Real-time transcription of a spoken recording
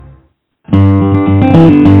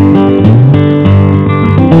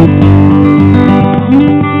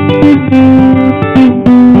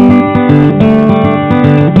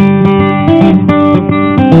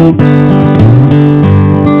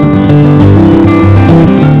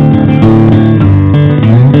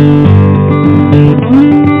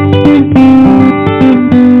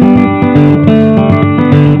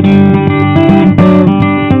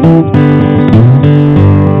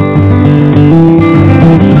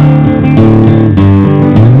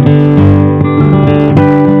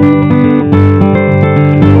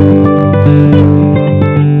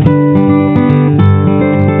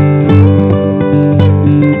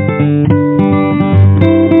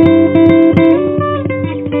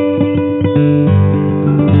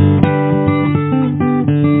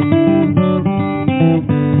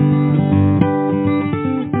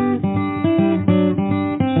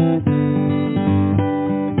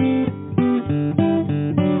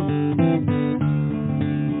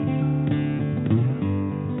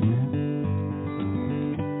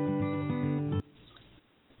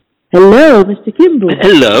Hello, Mr. Kimball.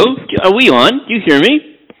 Hello. Are we on? Do you hear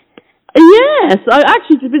me? Yes, I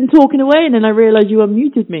actually just been talking away and then I realized you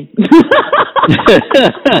unmuted me.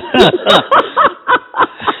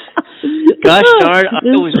 Gosh darn,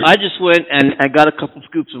 I just went and I got a couple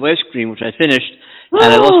scoops of ice cream, which I finished, and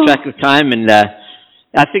I lost track of time, and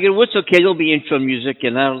I figured, what's okay, there'll be intro music,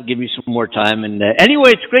 and that'll give me some more time. And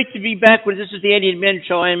anyway, it's great to be back. This is the Andy and Mandy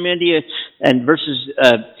Show. I am Andy, and versus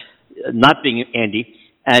not being Andy.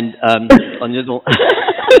 And on the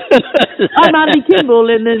I'm Andy Kimball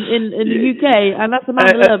in the UK, and that's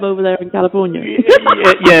Amanda Love over there in California.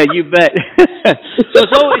 yeah, you bet. So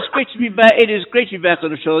it's great to be back. It is great to be back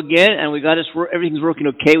on the show again, and we got everything's working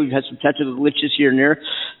okay. We've had some technical glitches here and there,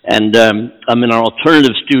 and I'm in our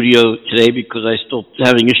alternative studio today because I still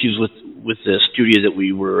having issues with the studio that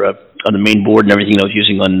we were on the main board and everything I was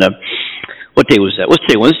using on what day was that? What's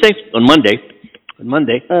today? Wednesday? On Monday.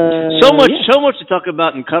 So much to talk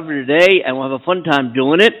about and cover today, and we'll have a fun time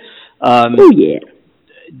doing it. Yeah.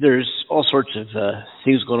 There's all sorts of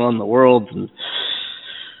things going on in the world, and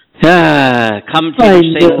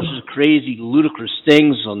commentators saying all sorts of crazy, ludicrous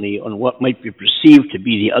things on what might be perceived to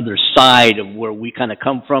be the other side of where we kind of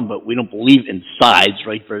come from, but we don't believe in sides,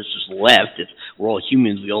 right versus left. We're all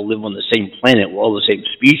humans. We all live on the same planet. We're all the same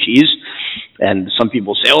species. And some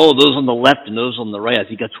people say, "Oh, those on the left and those on the right." I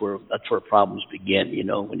think that's where problems begin. You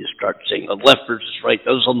know, when you start saying left versus right,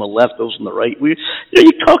 those on the left, those on the right. You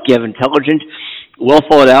have intelligent, well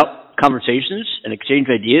thought out conversations and exchange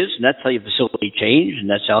ideas, and that's how you facilitate change, and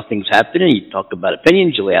that's how things happen. And you talk about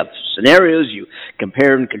opinions, you lay out scenarios, you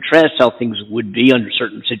compare and contrast how things would be under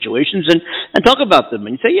certain situations, and talk about them.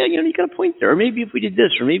 And you say, yeah, you got a point there, or maybe if we did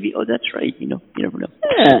this, or maybe, oh, that's right. You never know.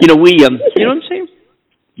 Yeah. You know what I'm saying?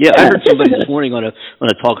 Yeah, I heard somebody this morning on a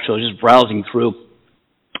talk show, just browsing through,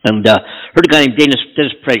 and heard a guy named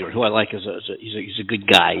Dennis Prager, who I like he's a good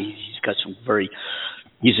guy.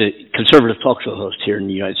 He's a conservative talk show host here in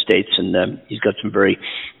the United States, and he's got some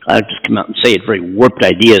I'll just come out and say it, very warped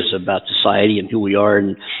ideas about society and who we are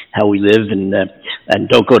and how we live, and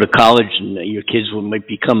don't go to college, and your kids might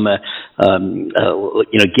become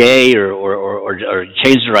gay or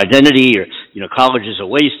change their identity, or college is a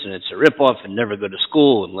waste and it's a ripoff, and never go to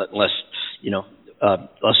school unless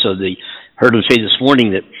also heard him say this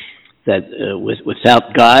morning that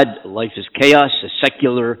without God, life is chaos.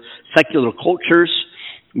 Secular cultures,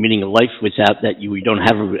 meaning a life without that, you don't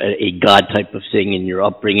have a God type of thing in your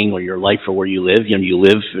upbringing or your life or where you live. You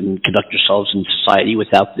live and conduct yourselves in society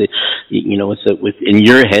without in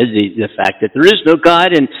your head the fact that there is no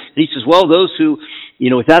God. And he says, well, those who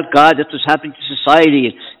without God, that's what's happening to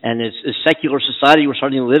society, and it's a secular society we're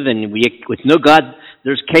starting to live in. With no God,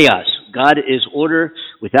 there's chaos. God is order.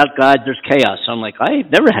 Without God, there's chaos. So I'm like, I've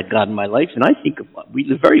never had God in my life, and I think we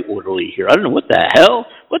live very orderly here. I don't know what the hell,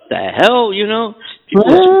 people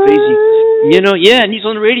are so crazy, yeah, and he's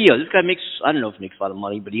on the radio. This guy I don't know if he makes a lot of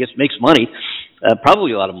money, but he makes money,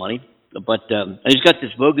 probably a lot of money. But he's got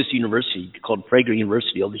this bogus university called Prager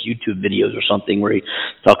University, all these YouTube videos or something where he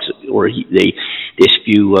talks, or they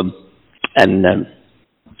spew and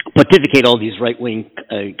pontificate all these right-wing,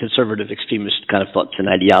 conservative, extremist kind of thoughts and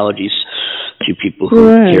ideologies to people who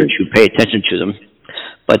care to pay attention to them.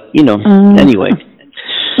 But anyway,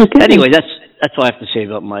 okay. Anyway, that's all I have to say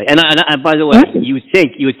about my. And by the way, you would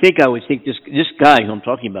think I would think this guy who I'm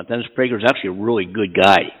talking about, Dennis Prager, is actually a really good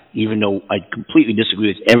guy. Even though I completely disagree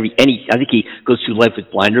with I think he goes through life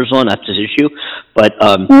with blinders on. That's his issue. But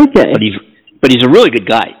but he's a really good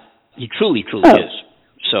guy. He truly is.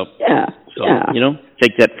 So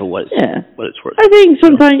take that for what it's worth. I think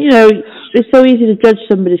sometimes it's so easy to judge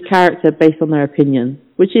somebody's character based on their opinion,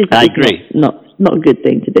 which is I agree. Not a good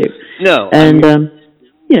thing to do. No, and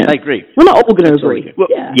I agree. We're not all going to agree. Well,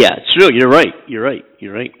 yeah, it's true. You're right.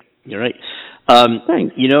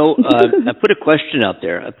 Thanks. I put a question out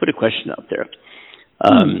there.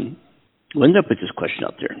 When did I put this question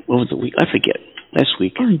out there? What was the week? I forget. Last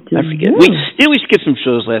week. I forget. Didn't we skip some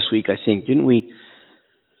shows last week, I think, didn't we?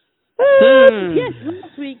 Yes,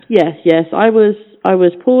 last week. Yes. I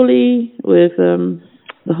was poorly with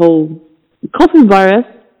the whole coughing virus,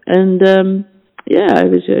 and it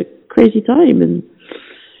was a crazy time, and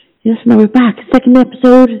yes, now we're back. Second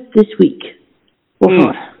episode this week.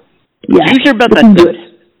 Yeah. Do you hear about that?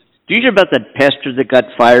 Do you hear about that pastor that got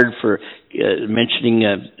fired for mentioning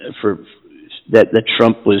that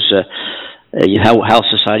Trump was how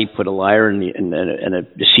society put a liar and a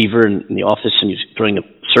deceiver in the office, and he was during a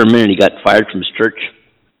sermon, and he got fired from his church?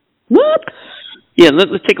 What? Yeah,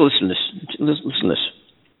 let's take a listen to this. Listen to this.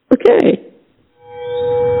 Okay.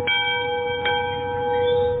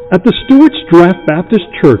 At the Stewart's Draft Baptist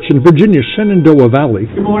Church in Virginia's Shenandoah Valley.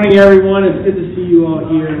 Good morning, everyone. It's good to see you all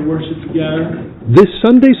here and worship together. This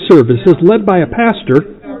Sunday service is led by a pastor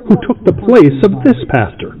who took the place of this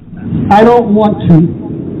pastor. I don't want to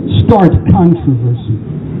start controversy.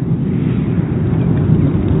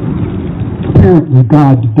 Apparently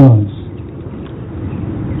God does.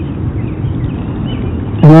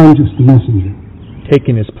 And I'm just the messenger.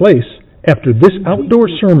 Taking his place after this outdoor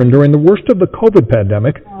sermon during the worst of the COVID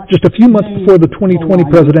pandemic, just a few months before the 2020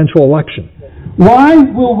 presidential election. Why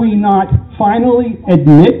will we not finally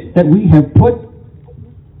admit that we have put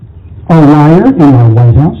a liar in our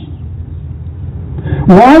White House?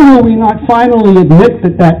 Why will we not finally admit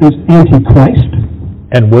that that is Antichrist?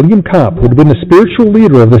 And William Kopp, who had been the spiritual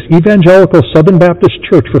leader of this evangelical Southern Baptist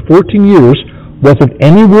church for 14 years, wasn't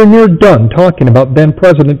anywhere near done talking about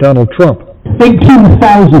then-President Donald Trump.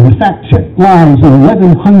 18,000 fact-check lies in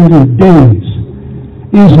 1,100 days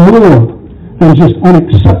is more than just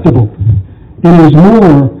unacceptable. It is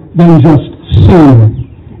more than just sin.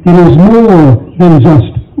 It is more than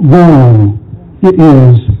just wrong. It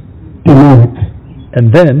is demonic.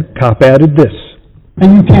 And then Kopp added this.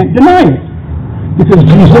 And you can't deny it, because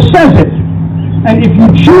Jesus says it. And if you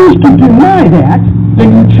choose to deny that, then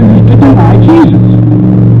you choose to deny Jesus.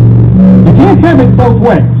 You can't have it both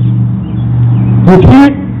ways. You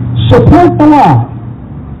can't support the lie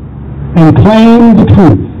and claim the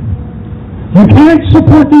truth. You can't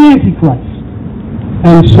support the Antichrist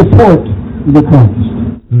and support the Christ.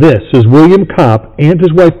 This is William Kopp and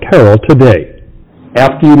his wife Carol today.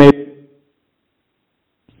 After you made...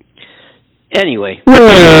 Anyway.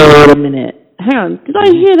 Wait a minute. Hang on. Did I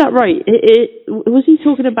hear that right? Was he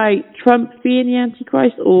talking about Trump being the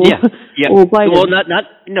Antichrist or or Biden? Well,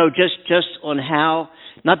 just on how,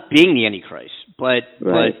 not being the Antichrist, but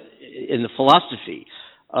in the philosophy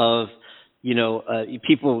of,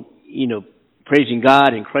 people, praising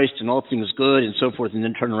God and Christ and all things good and so forth, and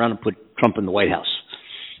then turn around and put Trump in the White House.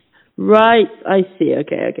 Right. I see.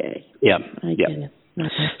 Okay. Yeah. I get it. Okay.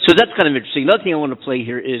 So that's kind of interesting. Another thing I want to play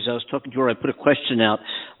here is I was talking to her. I put a question out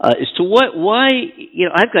as to why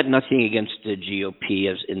I've got nothing against the GOP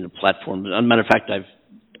as in the platform. As a matter of fact, I've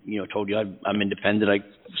told you I'm independent. I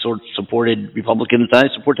sort of supported Republicans. I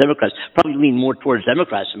support Democrats. Probably lean more towards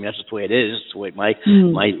Democrats. I mean, that's just the way it is. It's the way my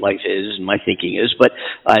life is and my thinking is. But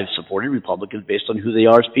I've supported Republicans based on who they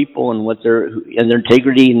are as people and their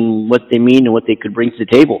integrity and what they mean and what they could bring to the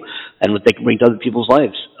table and what they can bring to other people's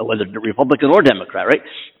lives, whether they're Republican or Democrat, right?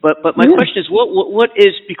 But my question is, what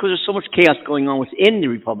is, because there's so much chaos going on within the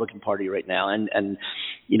Republican Party right now, and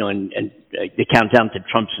the countdown to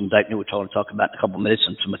Trump's indictment, which I want to talk about in a couple of minutes,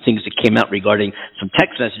 and some things that came out regarding some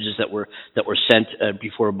text messages that were sent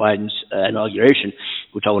before Biden's inauguration,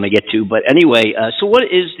 which I want to get to. But anyway, so what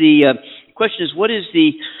is the question? Is what is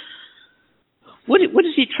the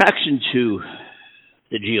attraction to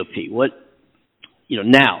the GOP? What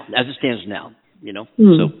now, as it stands now,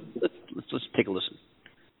 So let's take a listen.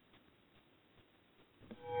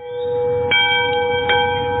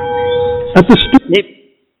 At the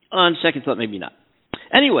maybe, on second thought, maybe not.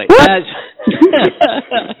 Anyway, as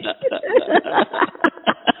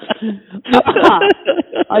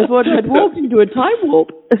I thought I'd walked into a time warp.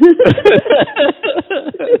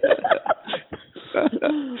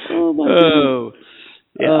 Oh my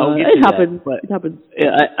God! It happens. It happens.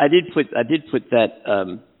 Yeah, I did put that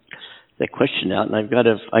that question out, and I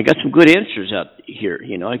got some good answers out here.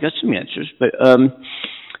 I got some answers, but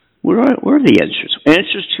where are the answers?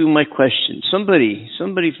 Answers to my question. Somebody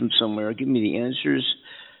from somewhere, give me the answers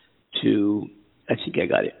to. I think I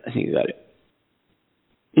got it. I think I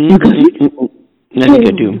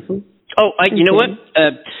do. Oh, you know what?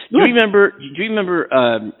 Do you remember?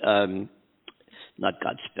 Not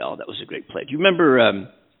Godspell. That was a great play. Do you remember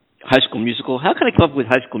High School Musical? How can I come up with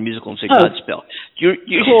High School Musical and say Godspell?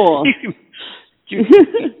 Cool.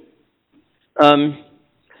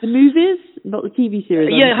 The movies, not the TV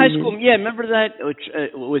series. Yeah, High School. Yeah, remember that with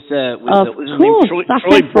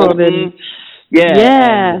Troy Bolton.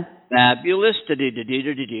 Yeah. Fabulous,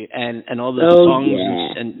 and all those songs,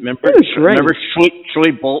 and remember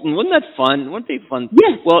Troy Bolton? Wasn't that fun? Weren't they fun?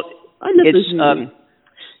 Yes. Well, I love those movies.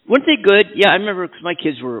 Weren't they good? Yeah, I remember because my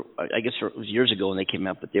kids were. I guess it was years ago when they came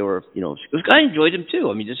out, but they were. I enjoyed them too.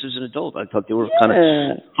 I mean, just as an adult, I thought they were kind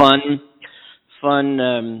of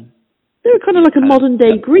fun. They were kind of like a modern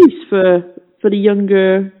day Grease for the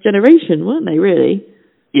younger generation, weren't they? Really?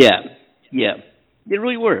 Yeah. They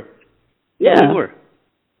really were. Yeah. They really were.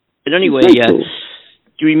 But anyway, cool.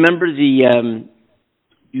 Do you remember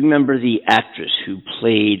the actress who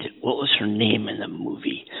played, what was her name in the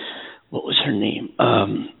movie? What was her name?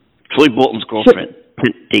 Troy Bolton's girlfriend.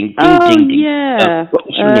 Ding, ding, Oh, ding, ding. yeah. What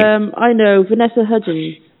was her name? I know, Vanessa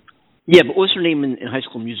Hudgens. Yeah, but what was her name in High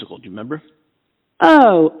School Musical? Do you remember?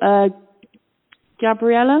 Oh,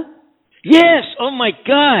 Gabriella? Yes! Oh, my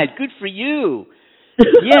God! Good for you!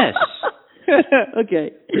 Yes!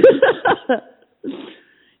 Okay.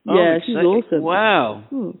 Oh, Yeah, she's exciting. awesome. Wow.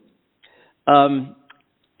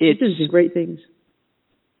 She's doing some great things.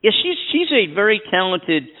 Yeah, she's a very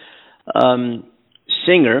talented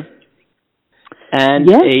singer, and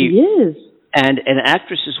Yes, she is. and an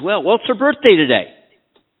actress as well. Well, it's her birthday today.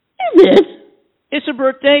 Is it? It's her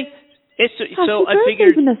birthday. Happy So I birthday,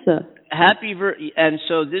 figured Vanessa. and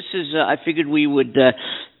so this is. I figured we would to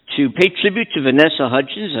pay tribute to Vanessa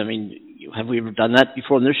Hudgens. I mean, have we ever done that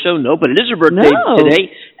before on this show? No, but it is her birthday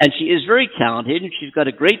today, and she is very talented, and she's got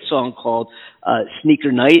a great song called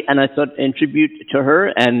Sneaker Night, and I thought in tribute to her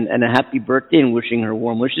and a happy birthday and wishing her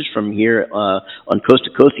warm wishes from here on Coast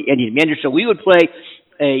to Coast, the Andy and Amanda Show. We would play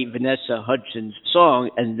a Vanessa Hudgens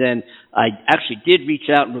song, and then I actually did reach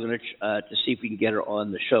out, and we're going to see if we can get her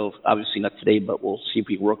on the show. Obviously not today, but we'll see if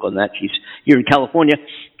we can work on that. She's here in California,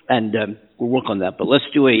 and we'll work on that. But let's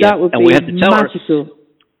do that would and be we have to tell magical. her.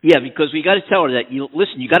 Yeah, because we got to tell her that you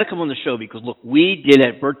got to come on the show because look, we did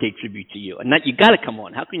a birthday tribute to you, and that you got to come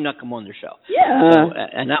on. How can you not come on the show? Yeah. So,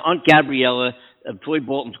 and I want Gabriella, Troy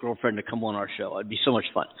Bolton's girlfriend, to come on our show. It'd be so much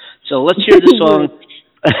fun. So let's hear the song.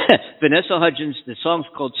 Vanessa Hudgens. The song's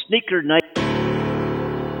called Sneaker Night.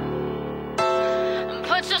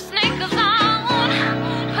 Put your sneakers on.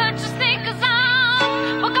 Put your sneakers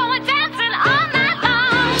on. We're going dancing all night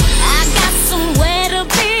long. I got somewhere to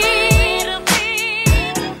be.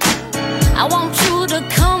 I want you to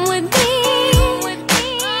come with me.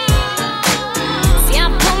 See, I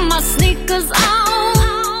put my sneakers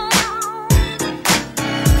on,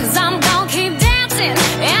 'cause I'm gonna keep dancing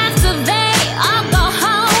after they all go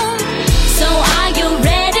home. So are you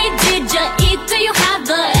ready? Did you eat? Do you have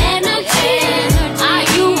the energy? Are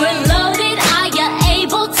you reloaded? Are you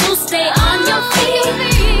able to stay on your feet?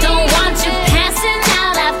 Don't want you passing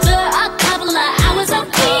out after a couple of hours of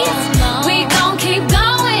peace. We gon' keep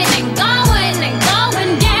going and going and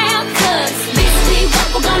going down, 'cause basically what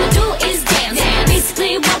we're gonna do is dance.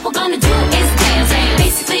 Basically what we're gonna do is dance.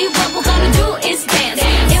 Basically what we're gonna do is dance.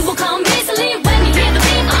 It will come easily when you hear the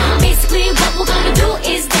beat. Basically what we're gonna do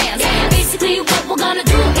is dance. Basically what we're gonna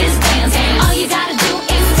do is dance. All you gotta do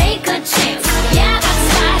is take a chance. Yeah, that's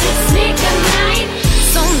right, it's sneaker night.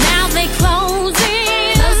 So now they close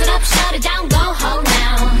it. Close it up, shut it down, go home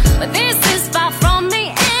now. But this is far from the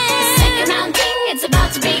end. Second round king, it's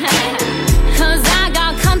about to begin. 'Cause I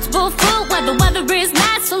got comfortable foot where the weather is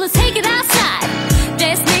nice, so let's take it outside.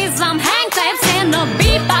 Just need some hang tights and a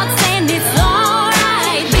beatbox, and it's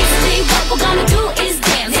alright. Basically what we're gonna do is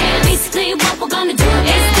dance. Basically what we're gonna do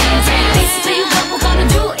is dance. Basically what we're gonna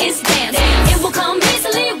do is dance. It will come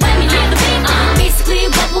easily when we hear the beat. Basically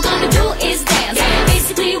what we're gonna do is dance.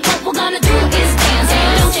 Basically what we're gonna do is dance.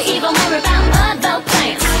 Don't you even worry about other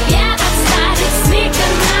plans. Yeah, that's right, it's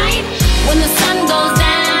sneaker night. When the sun goes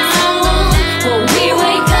down, well, we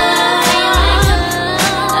wake up.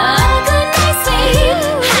 Good night, sleep,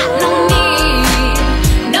 hot, no need.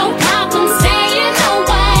 No problem staying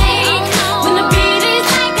awake. When the beat is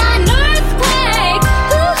like an earthquake.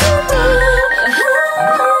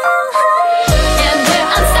 And we're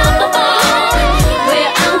unstoppable.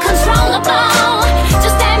 We're uncontrollable.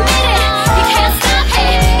 Just admit it, you can't stop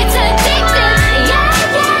it. It's addictive. Yeah,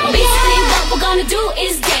 yeah, basically what we're gonna do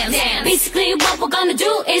is dance. Basically what we're gonna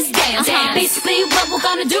do is dance. Basically what we're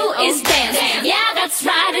gonna do is dance. Yeah, that's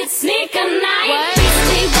right, it's sneaker night.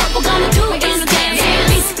 Basically what we're gonna do is dance.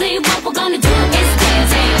 Basically what we're gonna do is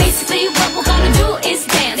dance. Basically what we're gonna do is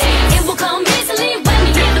dance. It will come easily when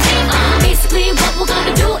we hear the beat. Basically what we're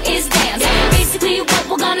gonna do is dance. Basically what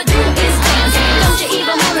we're gonna do is dance. Don't you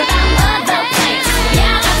even worry about other plans.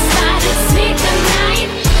 Yeah, that's right, it's sneaker night.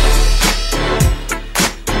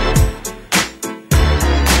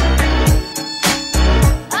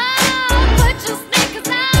 Oh, put your sneakers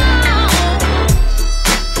on.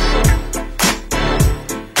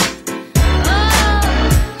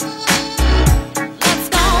 Let's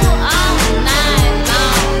go all night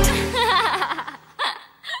long.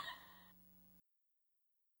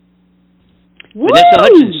 Vanessa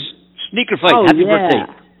Hudgens, Sneaker Fight. Oh, Happy yeah. birthday.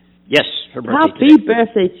 Yes, her birthday Happy today.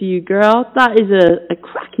 birthday to you, girl. That is a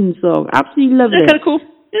cracking song. Absolutely love Isn't it. that kind of cool?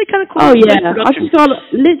 Yeah, kind of cool. Oh, Nice yeah. I production.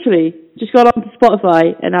 just got on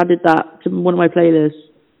Spotify and added that to one of my playlists.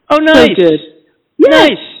 Oh, nice. So good. Yeah.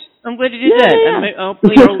 Nice. I'm glad you did Yeah, that. yeah. And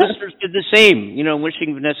hopefully our listeners did the same. You know,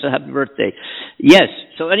 wishing Vanessa happy birthday. Yes.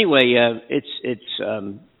 So anyway, it's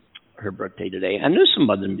her birthday today. I know some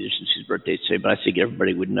other musicians whose birthdays today, but I think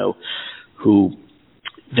everybody would know who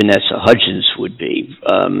Vanessa Hudgens would be.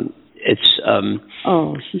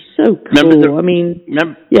 Oh, she's so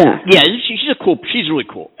cool. She's really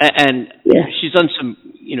cool, and she's done some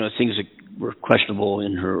things that were questionable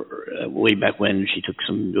in her way back when. She took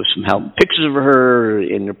some pictures of her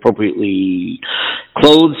inappropriately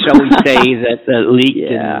clothed, shall we say, that leaked,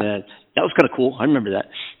 and that was kind of cool. I remember that.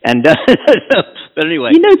 And but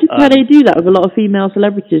anyway, notice how they do that with a lot of female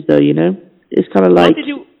celebrities, though. It's kind of like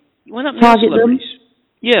why not target them.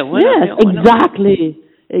 Yeah, why not? Exactly.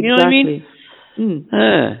 You know what I mean?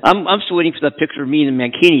 I'm still waiting for that picture of me and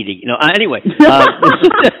Mankini to, anyway.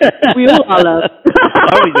 We all are.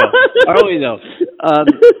 Are we though?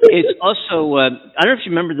 It's also, I don't know if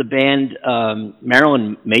you remember the band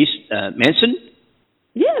Marilyn Manson?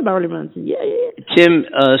 Yeah, Marilyn Manson. Yeah. Tim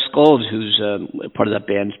Skulls, who's part of that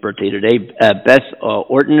band's birthday today. Beth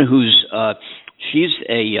Orton, she's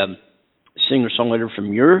a singer-songwriter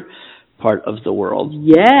from your part of the world.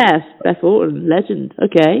 Yes, Beth Orton, legend.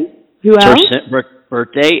 Okay. Who else?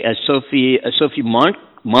 Birthday, Sophie Monk.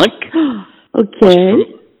 Okay.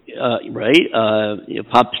 Right.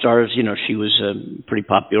 Pop stars, she was pretty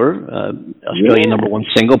popular. Australian number one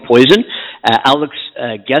single, Poison. Alex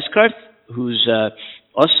Geskarth, who's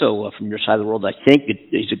also from your side of the world, I think.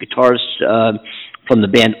 He's a guitarist from the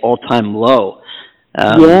band All Time Low.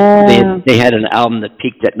 They had an album that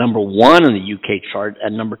peaked at number 1 on the UK chart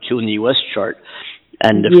and number 2 in the US chart.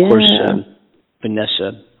 And, of course,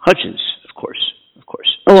 Vanessa Hudgens, of course.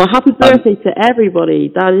 Oh, happy birthday to everybody.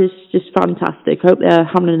 That is just fantastic. Hope they're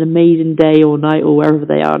having an amazing day or night or wherever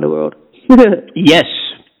they are in the world. Yes,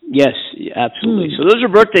 absolutely. So those are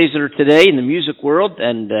birthdays that are today in the music world,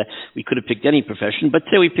 and we could have picked any profession, but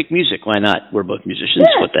today we picked music. Why not? We're both musicians.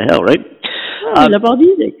 Yeah. What the hell, right? Oh, we love our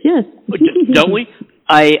music, yes. Don't we?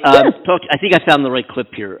 I think I found the right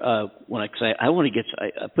clip here. I want to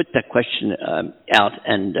I put that question out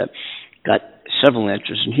and got several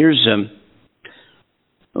answers. And here's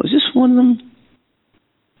is this one of them?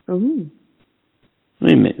 Oh.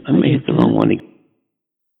 Wait a minute, I may hit the wrong one again.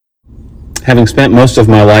 Having spent most of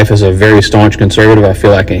my life as a very staunch conservative, I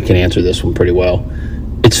feel like I can answer this one pretty well.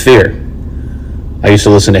 It's fear. I used to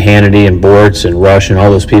listen to Hannity and Bortz and Rush and all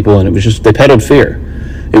those people, and it was just, they peddled fear.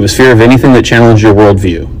 It was fear of anything that challenged your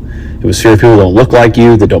worldview. It was fear of people that don't look like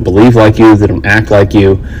you, that don't believe like you, that don't act like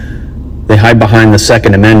you. They hide behind the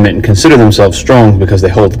Second Amendment and consider themselves strong because they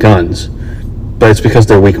hold guns. But it's because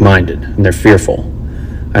they're weak-minded and they're fearful.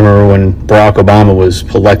 I remember when Barack Obama was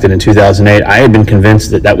elected in 2008, I had been convinced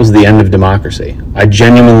that that was the end of democracy. I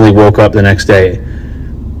genuinely woke up the next day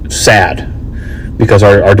sad because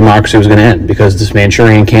our democracy was going to end, because this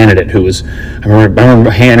Manchurian candidate who was, I remember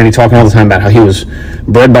Hannity talking all the time about how he was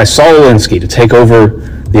bred by Saul Alinsky to take over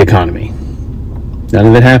the economy. None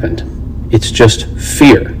of it happened. It's just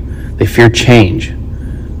fear. They fear change.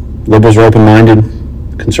 Liberals are open-minded,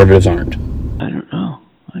 conservatives aren't. I don't know.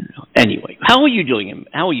 Anyway, how are you doing?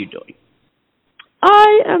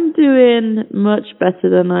 I am doing much better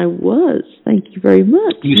than I was. Thank you very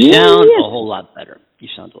much. You sound a whole lot better.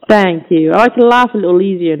 Thank you. I can laugh a little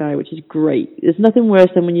easier now, which is great. There's nothing worse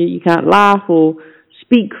than when you can't laugh or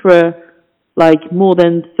speak for like more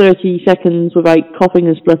than 30 seconds without coughing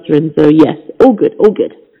and spluttering. So yes, all good. All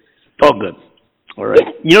good. All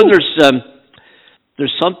right. Yeah.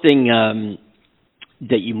 There's something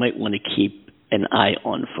that you might want to keep an eye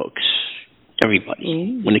on, folks.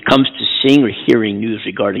 Everybody. When it comes to seeing or hearing news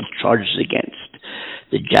regarding charges against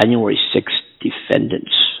the January 6th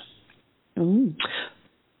defendants.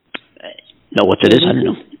 Know what that is? I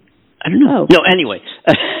don't know. No, anyway.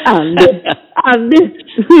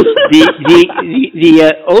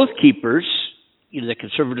 The Oath Keepers, the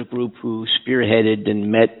conservative group who spearheaded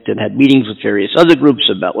and met and had meetings with various other groups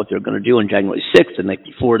about what they're going to do on January 6th, the night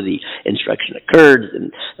before the insurrection occurred.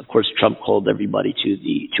 And, of course, Trump called everybody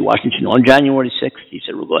to Washington on January 6th. He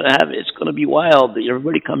said, it's going to be wild.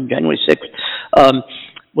 Everybody come January 6th.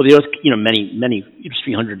 Well, the Oath, many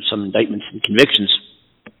 300 some indictments and convictions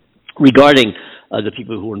regarding the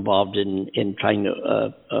people who were involved in trying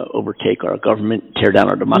to overtake our government, tear down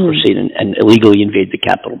our democracy, and illegally invade the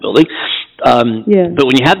Capitol building. But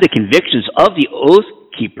when you have the convictions of the Oath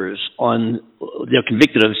Keepers they're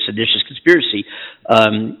convicted of seditious conspiracy,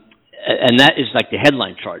 and that is like the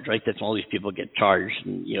headline charge, right? That's when all these people get charged,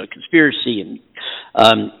 and conspiracy, and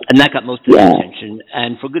that got most of the attention,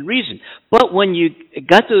 and for good reason. But when you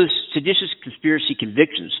got those seditious conspiracy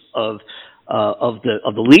convictions of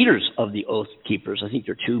the leaders of the Oath Keepers, I think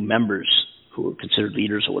there are 2 members who were considered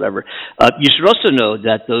leaders or whatever. You should also know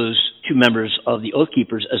that those two members of the Oath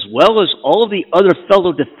Keepers, as well as all of the other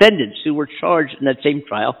fellow defendants who were charged in that same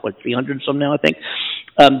trial, 300 some now, I think,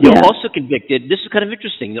 they're also convicted. This is kind of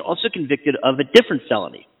interesting. They're also convicted of a different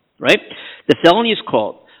felony, right? The felony is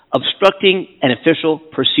called obstructing an official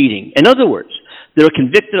proceeding. In other words, they're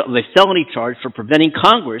convicted of a felony charge for preventing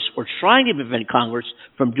Congress or trying to prevent Congress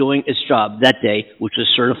from doing its job that day, which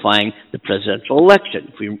was certifying the presidential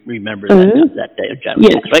election, if we remember that day of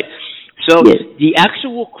January 6th, right? So the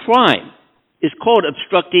actual crime is called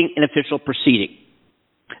obstructing an official proceeding.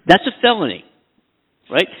 That's a felony,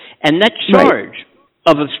 right? And that charge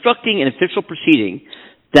of obstructing an official proceeding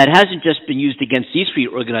that hasn't just been used against these three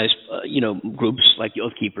organized, groups like the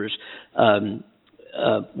Oath Keepers.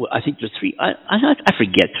 I think there's I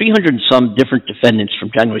forget, 300 and some different defendants from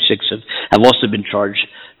January 6th have also been charged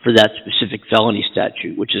for that specific felony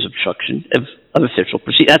statute, which is obstruction of official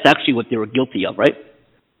proceeding. That's actually what they were guilty of, right?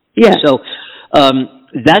 Yeah. So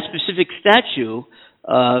that specific statute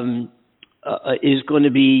is going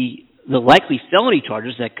to be the likely felony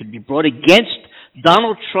charges that could be brought against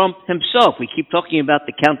Donald Trump himself. We keep talking about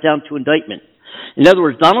the countdown to indictment. In other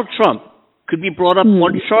words, Donald Trump could be brought up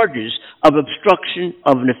on charges of obstruction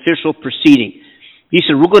of an official proceeding. He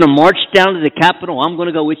said, we're going to march down to the Capitol. I'm going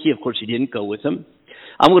to go with you. Of course, he didn't go with him.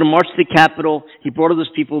 I'm going to march to the Capitol. He brought all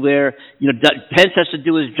those people there. Pence has to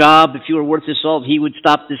do his job. If you were worth his salt, he would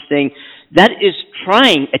stop this thing. That is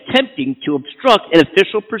attempting to obstruct an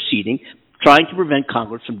official proceeding, trying to prevent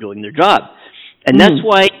Congress from doing their job. And that's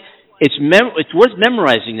why it's worth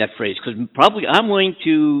memorizing that phrase, because probably I'm willing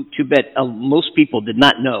to bet most people did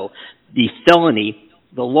not know the felony,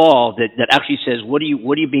 the law that actually says what are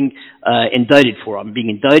you being indicted for? I'm being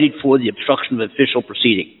indicted for the obstruction of official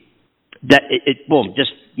proceeding. That boom,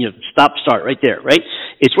 just stop, start right there, right?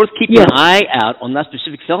 It's worth keeping an eye out on that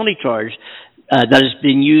specific felony charge that has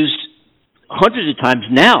been used hundreds of times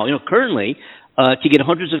now, currently, to get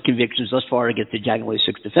hundreds of convictions thus far against the January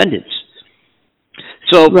 6th defendants.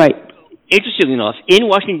 So, interestingly enough, in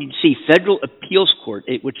Washington, D.C., Federal Appeals Court,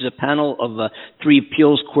 which is a panel of 3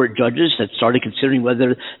 appeals court judges that started considering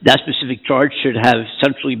whether that specific charge should have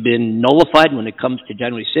essentially been nullified when it comes to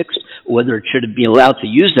January 6th, or whether it should have been allowed to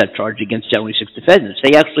use that charge against January 6th defendants.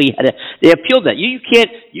 They actually they appealed that. You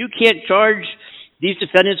can't charge these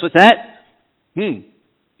defendants with that.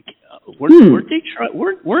 What were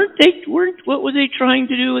they trying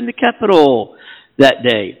to do in the Capitol that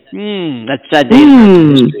day? That's that day in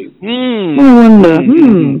history.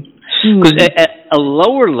 Because at a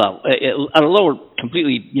lower level,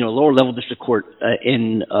 lower level district court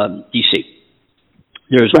in D.C.,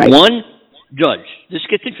 there's one judge. This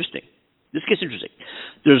gets interesting.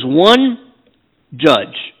 There's one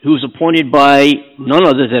judge who was appointed by none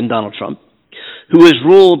other than Donald Trump, who has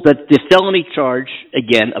ruled that the felony charge,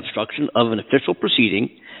 again, obstruction of an official proceeding,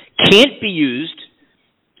 can't be used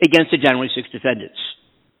against the January 6th defendants.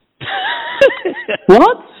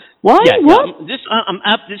 What? Why? Yeah, what?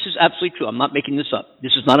 This is absolutely true. I'm not making this up.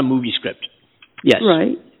 This is not a movie script. Yes.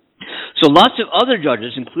 Right. So lots of other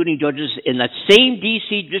judges, including judges in that same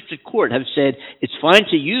D.C. district court, have said it's fine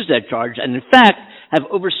to use that charge, and in fact have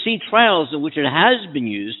overseen trials in which it has been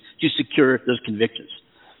used to secure those convictions.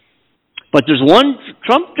 But there's one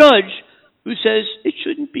Trump judge who says it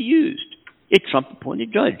shouldn't be used. A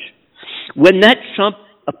Trump-appointed judge. When that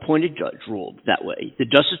Trump-appointed judge ruled that way, the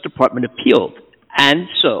Justice Department appealed. And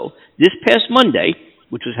so, this past Monday,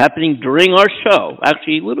 which was happening during our show,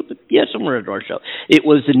 actually a little bit, somewhere at our show, it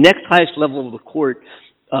was the next highest level of the court,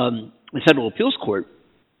 the Federal Appeals Court,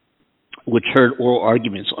 which heard oral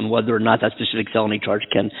arguments on whether or not that specific felony charge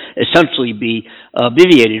can essentially be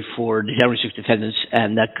obviated for the January 6th defendants,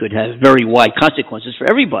 and that could have very wide consequences for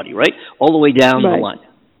everybody, right? All the way down the line.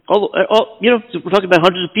 We're talking about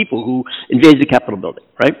hundreds of people who invaded the Capitol building,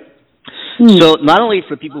 right? So not only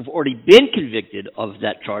for people who've already been convicted of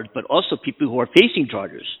that charge, but also people who are facing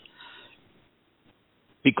charges.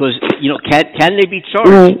 Because, can they be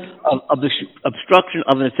charged of the obstruction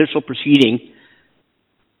of an official proceeding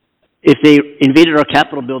if they invaded our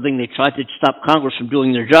Capitol building, they tried to stop Congress from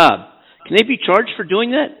doing their job? Can they be charged for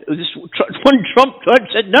doing that? This one Trump judge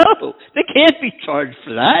said, no, they can't be charged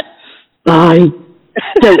for that. I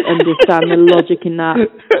don't understand the logic in that.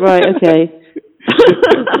 Right, okay.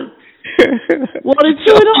 What is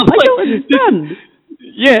going on? I don't understand.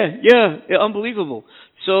 Yeah, unbelievable.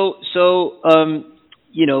 So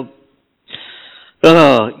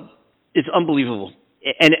it's unbelievable,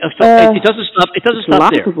 and it doesn't stop. It doesn't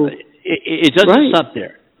stop there. It doesn't stop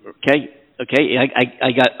there. Okay.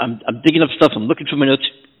 I'm digging up stuff. I'm looking through my notes.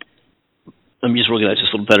 Let me just organize this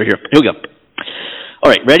a little better here. Here we go.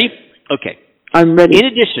 All right, ready? Okay. I'm ready. In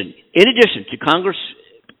addition to Congress,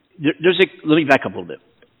 let me back up a little bit.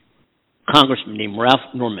 Congressman named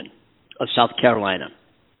Ralph Norman of South Carolina.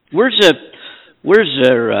 Where's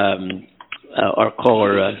our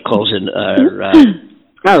caller calls in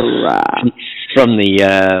from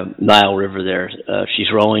the Nile River there.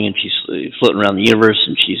 She's rowing and she's floating around the universe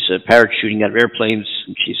and she's parachuting out of airplanes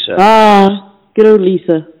and she's good old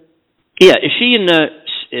Lisa. Yeah, is she in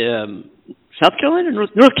South Carolina or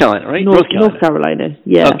North Carolina, right? North Carolina,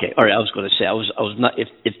 yeah. Okay, all right, I was going to say, I was not,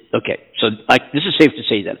 okay, so this is safe to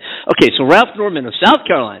say then. Okay, so Ralph Norman of South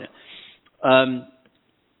Carolina,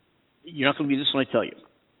 you're not going to believe this when I tell you.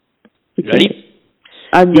 You ready?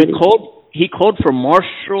 I'm ready. He called for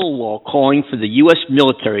martial law, calling for the U.S.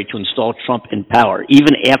 military to install Trump in power,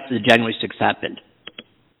 even after the January 6th happened.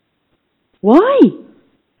 Why?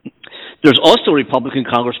 There's also a Republican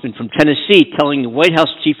congressman from Tennessee telling the White House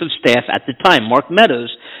chief of staff at the time, Mark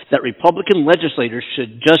Meadows, that Republican legislators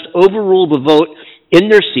should just overrule the vote in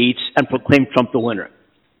their seats and proclaim Trump the winner.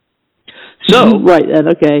 So, right then,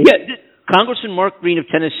 okay. Yeah, Congressman Mark Green of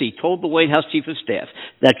Tennessee told the White House chief of staff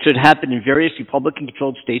that should happen in various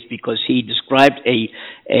Republican-controlled states because he described a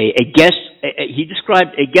guest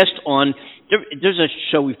on. There's a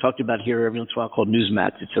show we've talked about here every once in a while called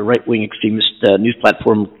Newsmax. It's a right-wing extremist news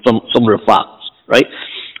platform similar to Fox, right?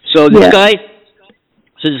 So this guy,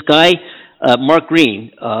 Mark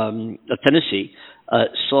Green of Tennessee,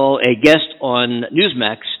 saw a guest on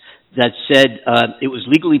Newsmax that said it was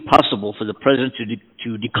legally possible for the president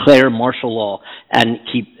to declare martial law and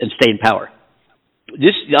stay in power. And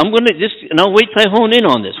I'll wait till I hone in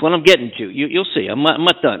on this. What I'm getting to, you'll see. I'm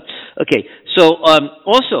not done. Okay. So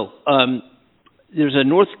also. There's a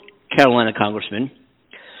North Carolina congressman,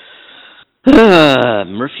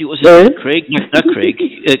 Murphy, was it? Craig? Not Craig.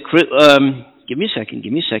 Give me a second.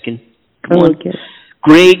 Come on. Okay.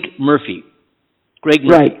 Greg Murphy. Right.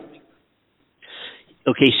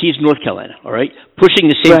 Okay, he's North Carolina, all right? Pushing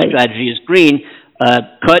the same strategy as Green,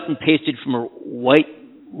 cut and pasted from a White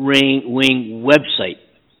Wing website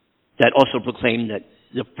that also proclaimed that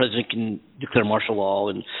the president can declare martial law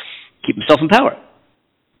and keep himself in power.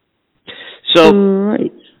 So,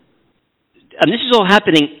 and this is all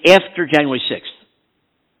happening after January 6th.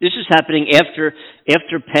 This is happening after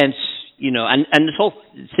Pence, and this whole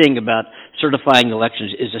thing about certifying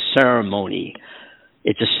elections is a ceremony.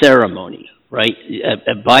 It's a ceremony, right?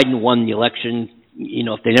 Biden won the election.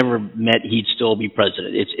 If they never met, he'd still be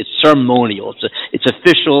president. It's ceremonial. It's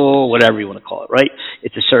official, whatever you want to call it, right?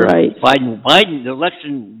 It's a ceremony. Right. Biden, the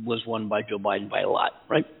election was won by Joe Biden by a lot,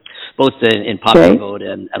 right? Both in popular vote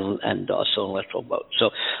and also electoral vote.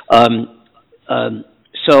 So,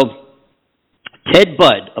 Ted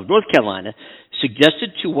Budd of North Carolina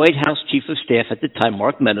suggested to White House Chief of Staff at the time,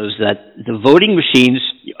 Mark Meadows, that the voting machines.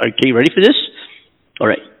 Are you ready for this? All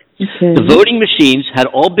right. Okay. The voting machines had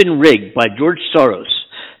all been rigged by George Soros.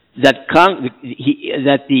 That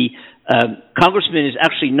the congressman is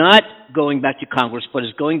actually not going back to Congress, but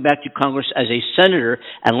is going back to Congress as a senator.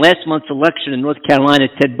 And last month's election in North Carolina,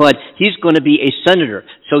 Ted Budd, he's going to be a senator.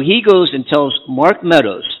 So he goes and tells Mark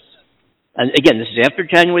Meadows, and again, this is after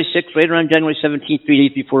January 6th, right around January 17th, 3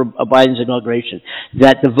 days before Biden's inauguration,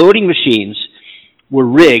 that the voting machines were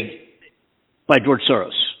rigged by George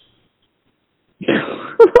Soros.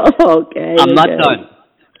 Okay. I'm not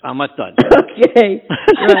done. Okay.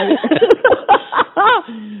 Right.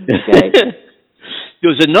 Okay. There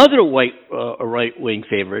was another right-wing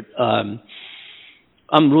favorite. I'm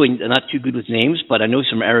really not too good with names, but I know he's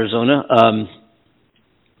from Arizona.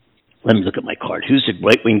 Let me look at my card. Who's the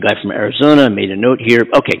right-wing guy from Arizona? I made a note here.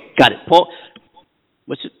 Okay, got it. Paul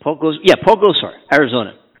Gosar,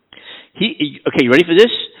 Arizona. Okay, you ready for this?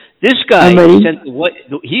 This guy he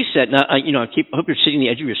said. Now, I hope you're sitting on the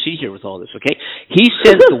edge of your seat here with all this. Okay, he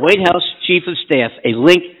sent the White House Chief of Staff a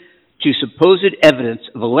link to supposed evidence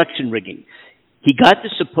of election rigging. He got the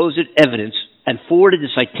supposed evidence and forwarded the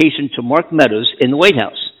citation to Mark Meadows in the White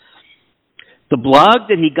House. The blog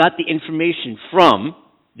that he got the information from.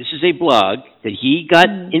 This is a blog that he got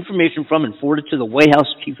information from and forwarded to the White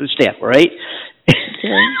House Chief of Staff. All right. Okay.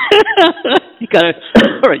 You got it.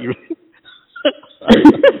 All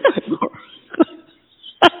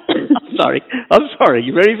right. I'm sorry.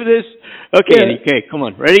 You ready for this? Okay, okay, come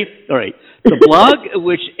on. Ready? All right. The blog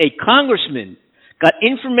which a congressman got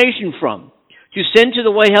information from to send to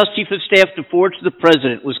the White House Chief of Staff to forward to the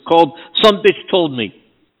president was called Some Bitch Told Me.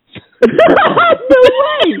 No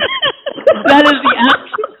way! That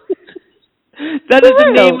is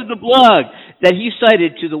the name of the blog that he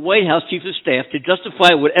cited to the White House Chief of Staff to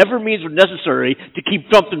justify whatever means were necessary to keep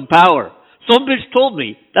Trump in power. Some bitch told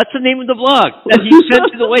me. That's the name of the blog that he sent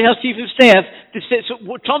to the White House Chief of Staff to say, so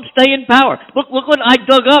Trump stay in power. Look what I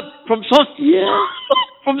dug up from some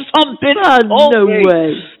from some bitch. No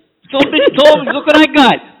way. Some bitch told me. Look what I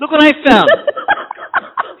got. Look what I found.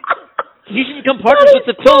 You should become partners with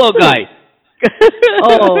the pillow guy.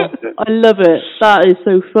 Oh, I love it. That is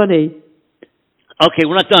so funny. Okay,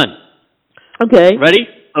 we're not done. Okay. Ready?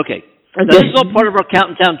 Okay. Now, this is all part of our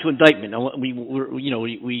counting down to indictment. Now, I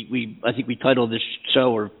think we titled this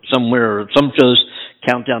show or somewhere or some shows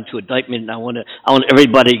 "Countdown to Indictment." And I want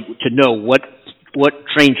everybody to know what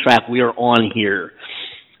train track we are on here.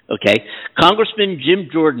 Okay, Congressman Jim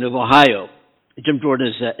Jordan of Ohio. Jim Jordan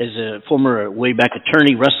is a former way back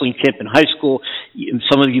attorney, wrestling champ in high school.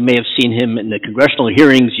 Some of you may have seen him in the congressional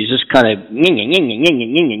hearings. He's just kind of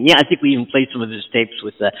I think we even played some of his tapes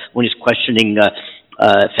with when he's questioning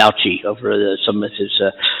Fauci over some of his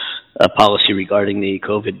policy regarding the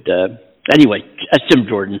COVID. Anyway, that's Jim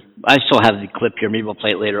Jordan. I still have the clip here. Maybe we'll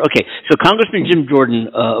play it later. Okay, so Congressman Jim Jordan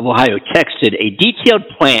of Ohio texted a detailed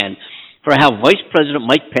plan for how Vice President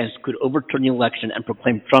Mike Pence could overturn the election and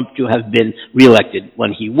proclaim Trump to have been reelected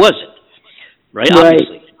when he wasn't. Right?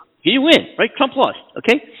 Obviously. He didn't win, right? Trump lost,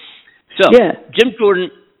 okay? So, Jim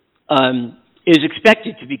Jordan is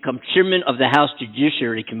expected to become chairman of the House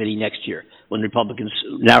Judiciary Committee next year when Republicans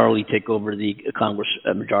narrowly take over the Congress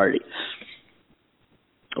majority.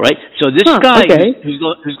 All right? So this guy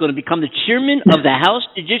who's going to become the chairman of the House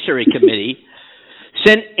Judiciary Committee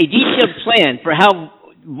sent a detailed plan for how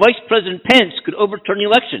Vice President Pence could overturn the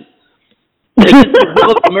election.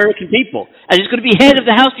 The American people. And he's going to be head of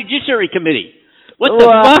the House Judiciary Committee. What the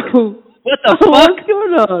fuck? What the fuck? What's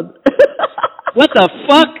going on? What the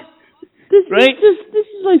fuck? This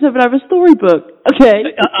is like something out of a storybook. Okay.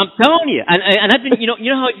 I'm telling you. And I've been, you know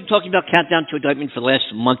how you've been talking about Countdown to Indictment for the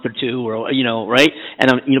last month or two, or, right?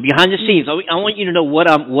 And I'm, behind the scenes, I want you to know what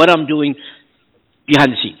I'm doing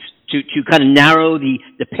behind the scenes to kind of narrow the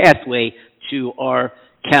pathway to our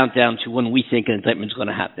countdown to when we think an indictment is going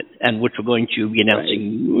to happen, and which we're going to be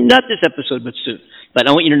announcing not this episode, but soon. But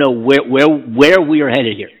I want you to know where we are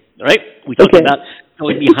headed here. All right? We talked about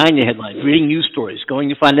going behind the headlines, reading news stories, going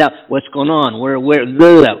to find out what's going on, where.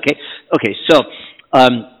 Okay. So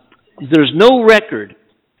there's no record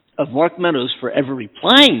of Mark Meadows for ever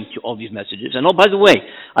replying to all these messages. And by the way,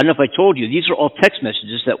 I don't know if I told you, these are all text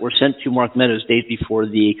messages that were sent to Mark Meadows days before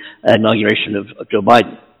the inauguration of Joe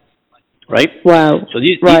Biden. Right? Wow. So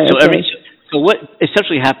so what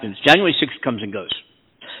essentially happens, January 6th comes and goes.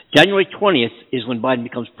 January 20th is when Biden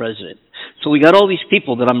becomes president. So we got all these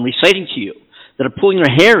people that I'm reciting to you that are pulling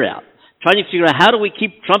their hair out, trying to figure out how do we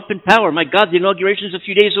keep Trump in power? My God, the inauguration is a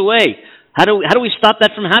few days away. How do we stop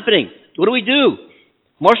that from happening? What do we do?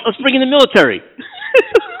 Let's bring in the military.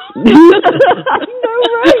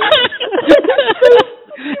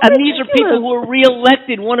 And these are people who are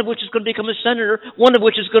reelected, one of which is going to become a senator, one of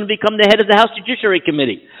which is going to become the head of the House Judiciary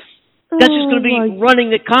Committee. That's just going to be running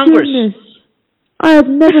the Congress. Goodness. I have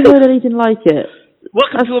never heard anything like it.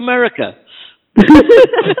 Welcome to America.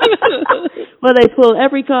 Well, they pull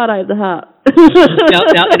every card out of the hat. now,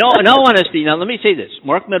 in all honesty, let me say this.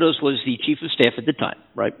 Mark Meadows was the chief of staff at the time,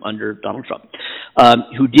 right, under Donald Trump,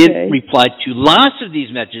 who did reply to lots of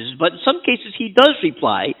these messages, but in some cases he does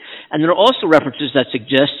reply, and there are also references that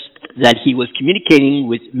suggest that he was communicating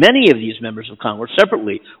with many of these members of Congress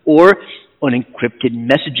separately or on encrypted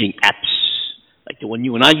messaging apps. Like the one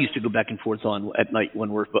you and I used to go back and forth on at night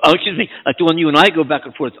when we're... Oh, excuse me. Like the one you and I go back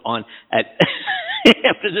and forth on at...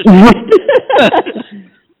 after this.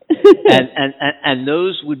 and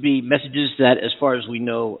those would be messages that, as far as we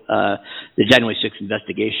know, the January 6th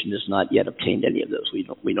investigation has not yet obtained any of those. We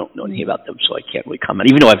don't know anything about them, so I can't really comment.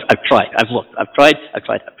 Even though I've tried. I've looked. I've tried.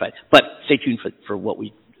 But stay tuned for what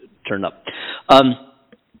we turn up.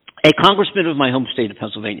 A congressman of my home state of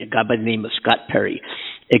Pennsylvania, a guy by the name of Scott Perry,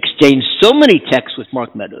 exchanged so many texts with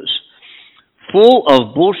Mark Meadows, full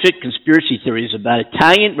of bullshit conspiracy theories about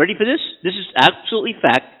Italian. Ready for this? This is absolutely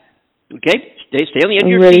fact. Okay, stay on the edge of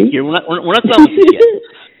your seat here. We're not done with this yet.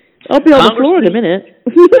 I'll be on the floor in a minute.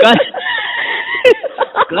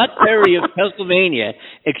 Scott Perry of Pennsylvania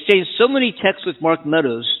exchanged so many texts with Mark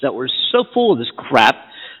Meadows that were so full of this crap.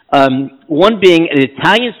 One being an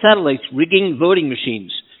Italian satellites rigging voting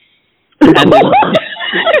machines.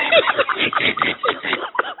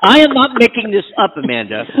 I am not making this up,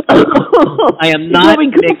 Amanda. I am not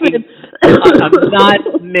making.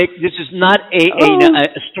 This is not a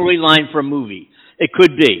storyline for a movie. It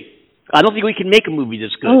could be. I don't think we can make a movie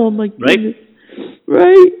this good. Oh my goodness!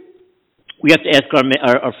 Right? We have to ask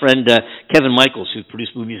our friend Kevin Michaels, who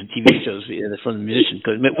produced movies and TV shows from the musician.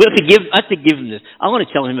 Because I have to give him this. I want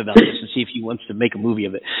to tell him about this and see if he wants to make a movie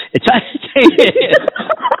of it.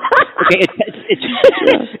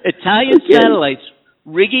 Italian satellites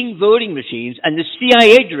rigging voting machines, and the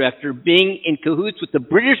CIA director being in cahoots with the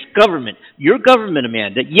British government, your government,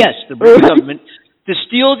 Amanda, yes, the British government, to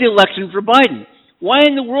steal the election for Biden. Why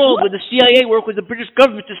in the world would the CIA work with the British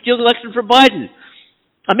government to steal the election for Biden?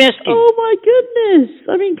 I'm asking. Oh my goodness!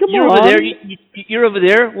 I mean, come on. Over there. You're over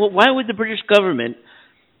there. Well, why would the British government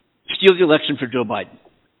steal the election for Joe Biden?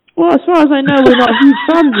 Well, as far as I know, we're not huge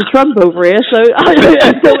fans of Trump over here, so I don't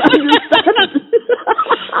understand.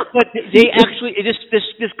 But they actually,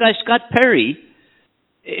 this guy Scott Perry,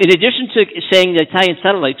 in addition to saying that Italian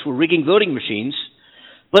satellites were rigging voting machines,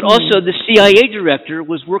 but also the CIA director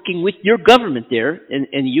was working with your government there in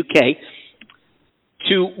the UK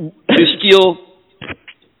to steal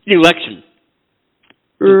the election.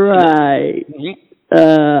 Right.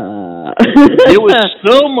 There was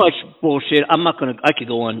so much bullshit. I could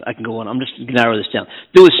go on. I'm just going to narrow this down.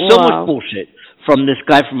 There was so much bullshit from this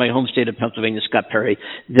guy from my home state of Pennsylvania, Scott Perry,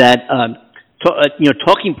 that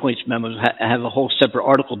Talking Points memos have a whole separate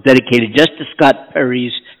article dedicated just to Scott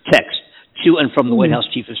Perry's text to and from the White House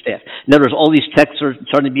Chief of Staff. In other words, all these texts are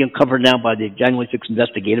starting to be uncovered now by the January 6th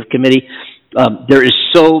Investigative Committee. There is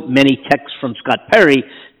so many texts from Scott Perry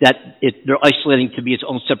that they're isolating to be its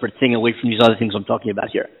own separate thing away from these other things I'm talking about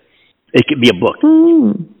here. It could be a book.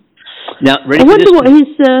 Now, I wonder what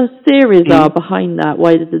his theories are behind that.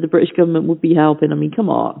 Why the British government would be helping? I mean, come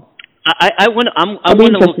on. I want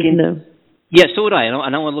to look into. Yeah, so would I, and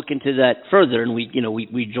I want to look into that further. And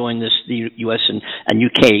we joined the U.S. and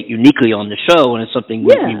UK uniquely on the show, and it's something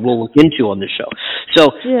we will look into on the show.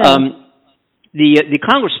 So, the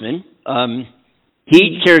congressman,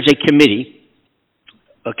 he chairs a committee.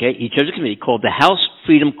 Okay, he chairs a committee called the House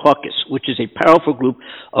Freedom Caucus, which is a powerful group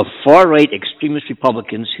of far-right extremist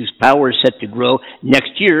Republicans whose power is set to grow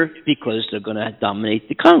next year because they're going to dominate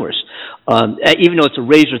the Congress, even though it's a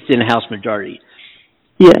razor-thin House majority.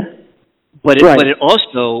 Yeah. But it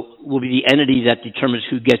also will be the entity that determines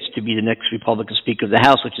who gets to be the next Republican Speaker of the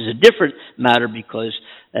House, which is a different matter because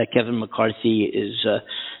Kevin McCarthy is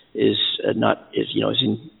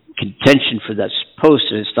in contention for that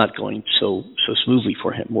post, and it's not going so smoothly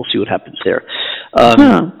for him. We'll see what happens there.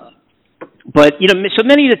 But so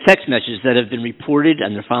many of the text messages that have been reported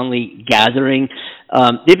and they're finally gathering,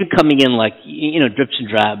 they've been coming in like drips and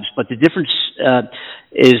drabs. But the difference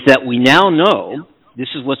is that we now know.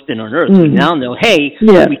 This is what's been unearthed. We now know,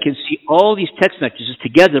 we can see all these text messages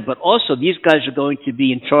together, but also these guys are going to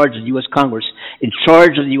be in charge of the U.S. Congress, in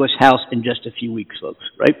charge of the U.S. House in just a few weeks, folks,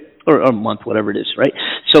 right? Or a month, whatever it is, right?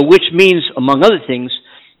 So which means, among other things,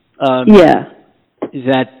 that,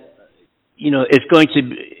 it's going to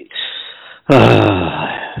be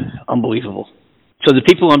unbelievable. So the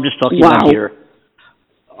people I'm just talking about here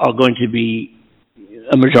are going to be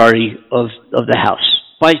a majority of the House.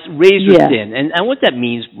 By razor thin. And what that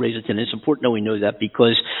means, razor thin, it's important that we know that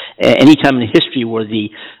because any time in history where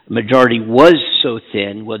the majority was so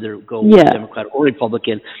thin, whether it go Democrat or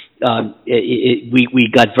Republican, we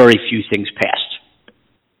got very few things passed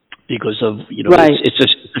because of it's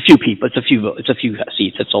a few people, it's a few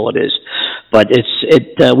seats. That's all it is. But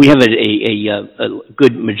we have a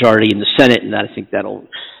good majority in the Senate, and I think that'll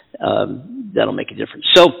make a difference.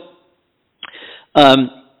 So.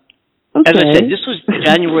 As I said, this was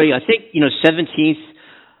January, I think, 17th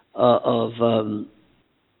of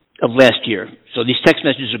last year. So these text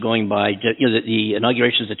messages are going by, the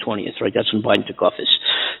inauguration is the 20th, right? That's when Biden took office.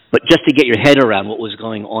 But just to get your head around what was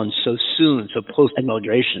going on so soon, so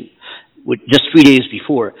post-inauguration, just 3 days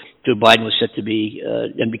before, Joe Biden was set to be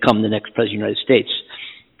and become the next president of the United States,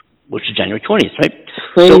 which is January 20th, right?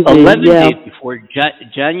 Crazy, so 11 days before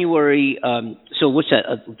January, so what's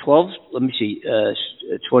that, 12? Let me see,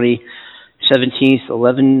 17th,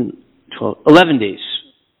 11 days.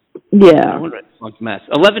 Yeah.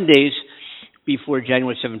 11 days before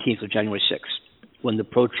January 17th or January 6th, when the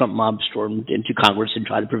pro-Trump mob stormed into Congress and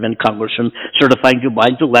tried to prevent Congress from certifying Joe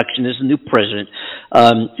Biden's election as the new president.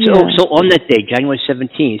 So on that day, January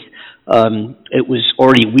 17th, it was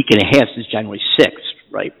already a week and a half since January 6th,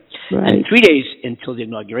 right? And 3 days until the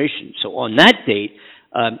inauguration. So on that date,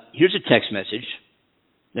 here's a text message.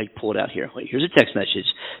 Let me pull it out here. Here's a text message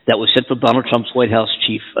that was sent to Donald Trump's White House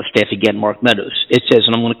Chief of Staff, again, Mark Meadows. It says,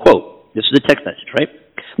 and I'm going to quote, this is the text message, right?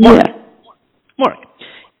 Mark.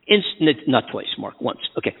 Not twice, Mark, once.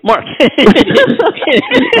 Okay, Mark.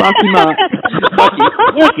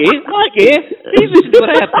 Marky. Please listen to what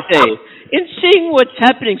I have to say. in seeing what's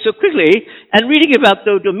happening so quickly and reading about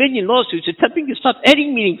the Dominion lawsuits attempting to stop any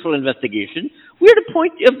meaningful investigation, we're at a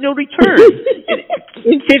point of no return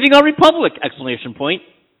in saving our republic! Exclamation point.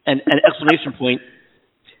 And exclamation point,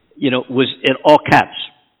 was in all caps.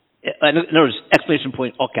 In other words, exclamation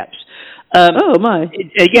point, all caps. Oh, my.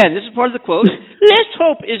 Again, this is part of the quote. Last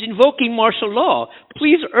hope is invoking martial law.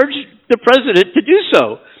 Please urge the president to do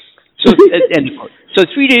so. So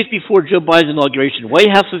 3 days before Joe Biden's inauguration, White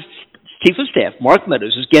House Chief of Staff Mark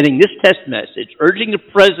Meadows is getting this test message urging the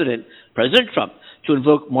President Trump, to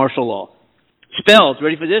invoke martial law. Spelled,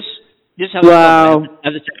 ready for this? This is how wow. I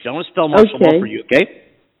want to spell martial law for you, okay?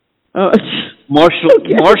 Oh.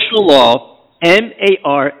 Martial law,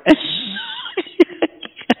 M-A-R-S.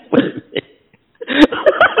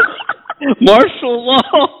 Martial law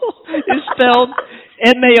is spelled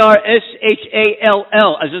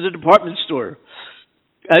M-A-R-S-H-A-L-L, as in a department store.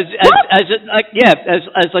 As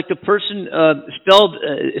like the person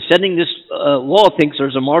sending this law thinks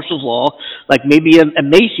there's a Marshall's law, like maybe a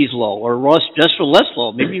Macy's law or a Ross Dress for Less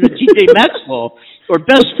law, maybe even a TJ Maxx law or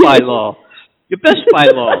Best Buy law. Your Best Buy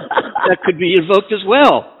law that could be invoked as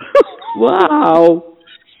well. Wow.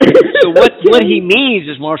 So what he means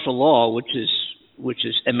is martial law, which is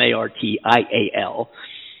M-A-R-T-I-A-L.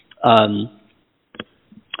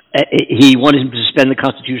 He wanted him to suspend the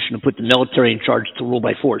Constitution and put the military in charge to rule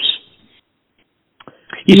by force.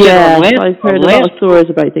 I've heard a lot of stories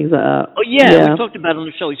about things like that. Oh, yeah, we talked about it on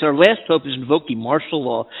the show. He said, our last hope is invoking martial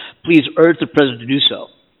law. Please urge the president to do so.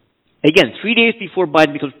 Again, 3 days before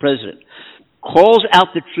Biden becomes president, calls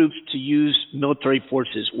out the troops to use military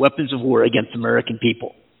forces, weapons of war against American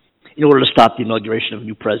people in order to stop the inauguration of a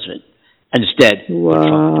new president. And instead, put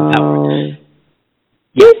Trump in power.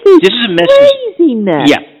 Yeah, this is a message. Craziness.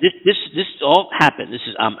 Yeah, this all happened. This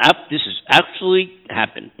is actually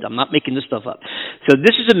happened. I'm not making this stuff up. So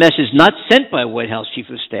this is a message not sent by a White House Chief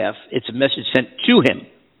of Staff. It's a message sent to him,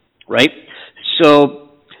 right? So,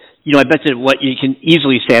 I bet that what you can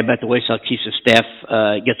easily say about the White House Chief of Staff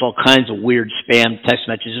gets all kinds of weird spam text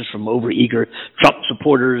messages from overeager Trump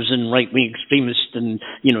supporters and right-wing extremists and,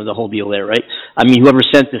 the whole deal there, right? I mean, whoever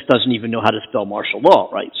sent this doesn't even know how to spell martial law,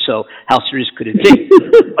 right? So how serious could it be?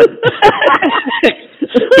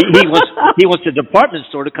 he wants the department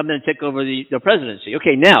store to come in and take over the presidency.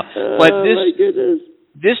 Okay, now, but this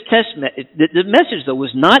the message, though,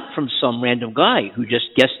 was not from some random guy who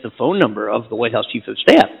just guessed the phone number of the White House Chief of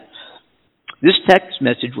Staff. This text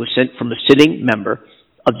message was sent from a sitting member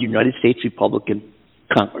of the United States Republican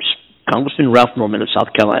Congress, Congressman Ralph Norman of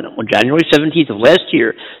South Carolina. On January 17th of last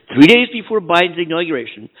year, 3 days before Biden's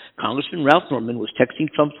inauguration, Congressman Ralph Norman was texting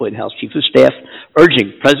Trump's White House Chief of Staff,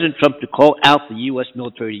 urging President Trump to call out the U.S.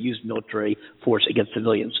 military to use military force against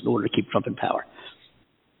civilians in order to keep Trump in power.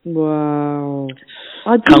 Wow.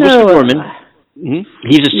 Congressman Norman,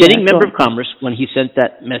 he's a sitting member of Congress when he sent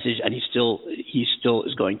that message, and he still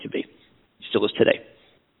is going to be. Still is today.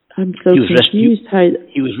 I'm so confused how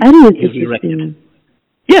he was reelected.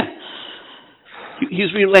 Yeah. He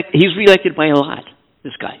was reelected. He's reelected by a lot,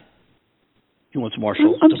 this guy. He wants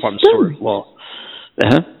martial department store law.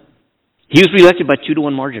 He was reelected by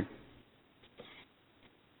 2-1 margin.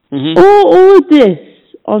 All of this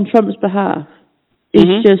on Trump's behalf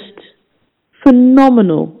is just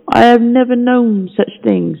phenomenal. I have never known such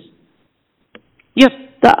things. Yep.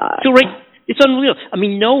 It's unreal. I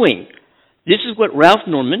mean, knowing this is what Ralph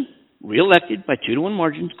Norman, reelected by 2-1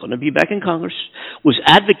 margins, going to be back in Congress, was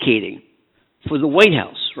advocating for the White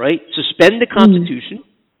House, right? Suspend the Constitution,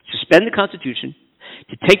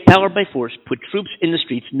 to take power by force, put troops in the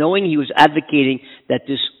streets, knowing he was advocating that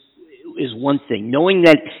this is one thing, knowing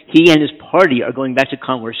that he and his party are going back to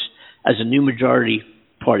Congress as a new majority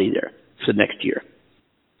party there for next year.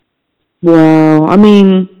 Wow. I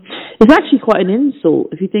mean, it's actually quite an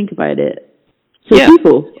insult if you think about it. So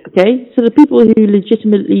people, okay? So the people who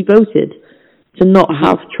legitimately voted to not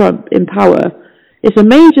have Trump in power, it's a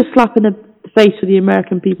major slap in the face for the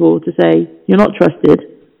American people to say, you're not trusted,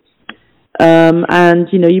 and,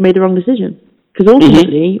 you made the wrong decision. Because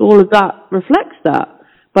ultimately, all of that reflects that.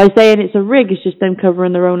 By saying it's a rig, it's just them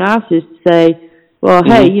covering their own asses to say, well,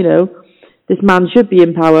 hey, this man should be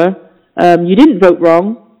in power. You didn't vote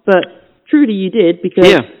wrong, but truly you did because,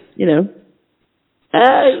 I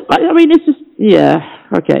mean, it's just,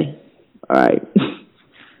 okay. All right.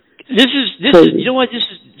 This is you know what, this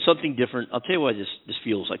is something different. I'll tell you why this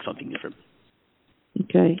feels like something different.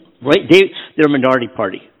 Okay. Right? They're a minority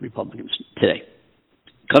party, Republicans, today.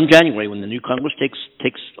 Come January, when the new Congress takes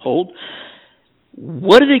hold,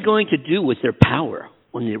 what are they going to do with their power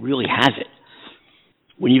when they really have it?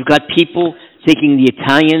 when you've got people thinking the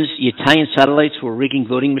Italian satellites were rigging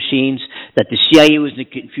voting machines, that the CIA was in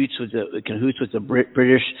cahoots with the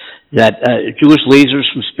British, that Jewish lasers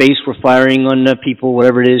from space were firing on people,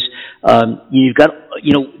 whatever it is. You've got,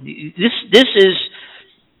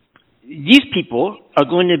 these people are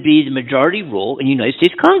going to be the majority role in the United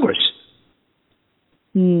States Congress.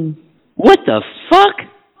 What the fuck?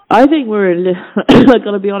 I think I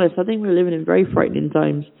gotta be honest, I think we're living in very frightening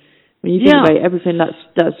times. When you think about everything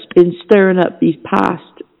that's been stirring up these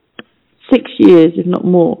past 6 years, if not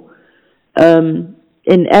more, in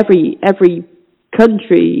every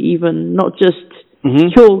country, even not just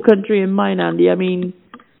your country and mine, Andy. I mean,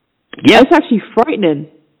 it's actually frightening.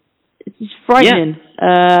 It's just frightening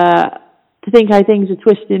to think how things are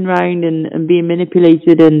twisting around and being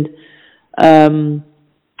manipulated. And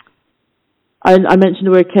I mentioned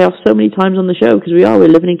the word chaos so many times on the show because we're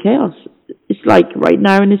living in chaos. It's like right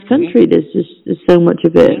now in this country, there's so much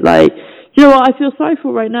of it. Like, you know what I feel sorry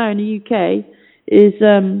for right now in the UK is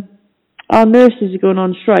our nurses are going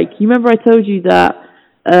on strike. You remember I told you that?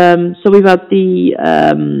 So we've had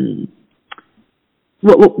the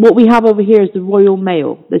what we have over here is the Royal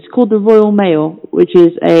Mail. It's called the Royal Mail, which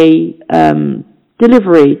is a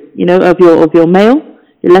delivery, of your mail,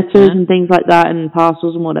 your letters and things like that, and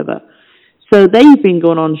parcels and whatever. So they've been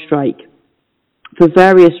going on strike for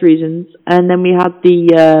various reasons, and then we had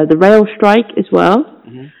the rail strike as well,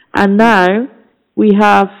 and now we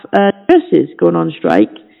have nurses going on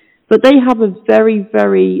strike, but they have a very,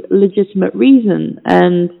 very legitimate reason,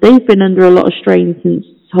 and they've been under a lot of strain since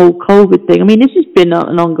this whole COVID thing. I mean, this has been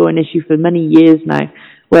an ongoing issue for many years now,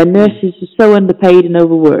 where nurses are so underpaid and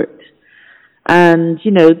overworked, and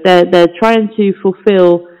they're trying to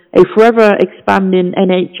fulfill a forever expanding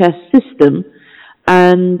NHS system,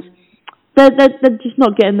 and they're just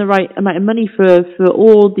not getting the right amount of money for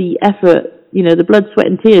all the effort, the blood, sweat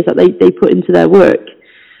and tears that they put into their work.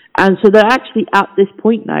 And so they're actually at this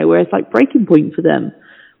point now where it's like breaking point for them.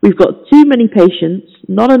 We've got too many patients,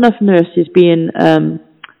 not enough nurses being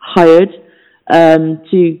hired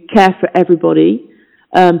to care for everybody.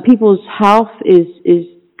 People's health is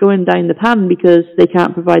going down the pan because they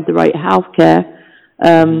can't provide the right health care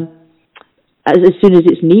as soon as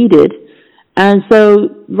it's needed. And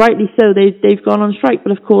so, rightly so, they've gone on strike.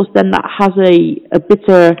 But of course, then that has a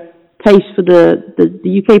bitter taste for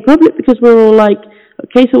the UK public, because we're all like,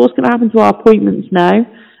 okay, so what's going to happen to our appointments now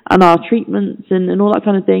and our treatments and all that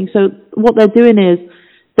kind of thing? So what they're doing is,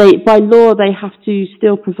 by law, they have to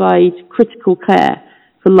still provide critical care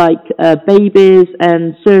for babies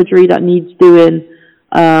and surgery that needs doing.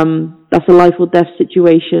 That's a life or death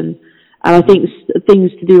situation. And I think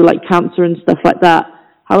things to do like cancer and stuff like that.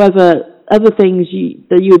 However, other things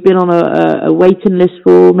that you had been on a waiting list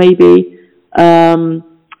for, maybe,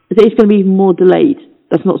 it's going to be even more delayed.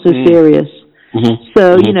 That's not so serious.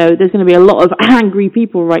 So, there's going to be a lot of angry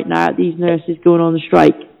people right now at these nurses going on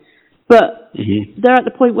strike. But they're at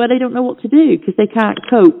the point where they don't know what to do because they can't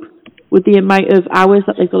cope with the amount of hours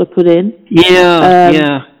that they've got to put in.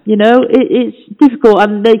 It's difficult,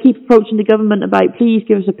 and they keep approaching the government about, please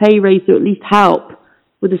give us a pay raise to at least help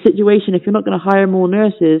with the situation. If you're not going to hire more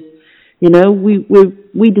nurses,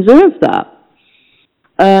 we deserve that.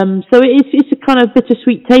 So it's a kind of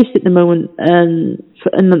bittersweet taste at the moment, and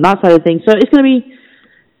that side of things. So it's going to be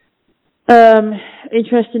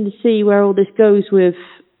interesting to see where all this goes with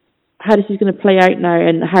how this is going to play out now,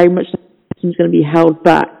 and how much the system is going to be held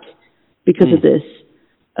back because of this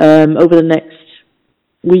over the next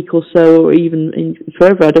week or so, or even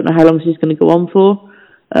further. I don't know how long this is going to go on for.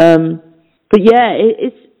 But yeah,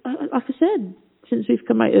 it's like I said, since we've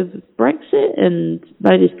come out of Brexit and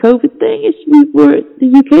now this COVID thing, the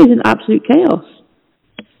UK is in absolute chaos.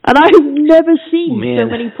 And I've never seen so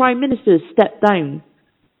many prime ministers step down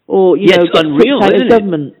or it's get unreal, kicked out isn't of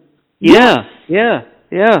government. Yeah.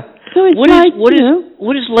 So it's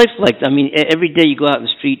what is life like? I mean, every day you go out in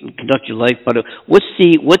the street and conduct your life, but what's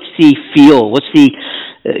the feel? What's the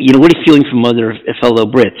what are you feeling from other fellow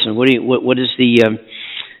Brits? And what is the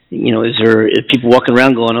is there people walking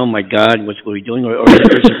around going, "Oh my God, what are we doing?" Or is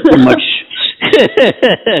it too much?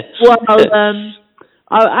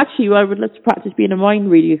 I would love to practice being a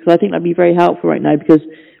mind reader, because I think that'd be very helpful right now, because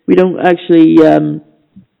we don't actually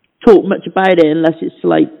talk much about it unless it's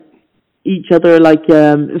like each other, like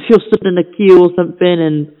if you're stood in a queue or something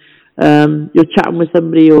and you're chatting with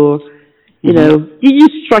somebody, or you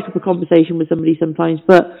strike up a conversation with somebody sometimes.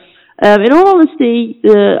 But in all honesty,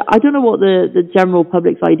 I don't know what the general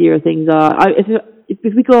public's idea of things are.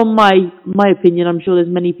 If we go on my opinion, I'm sure there's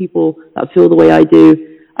many people that feel the way I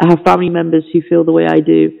do. I have family members who feel the way I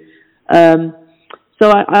do.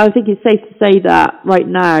 So I think it's safe to say that right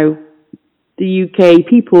now, the UK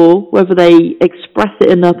people, whether they express it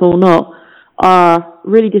enough or not, are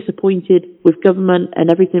really disappointed with government and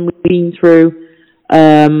everything we've been through.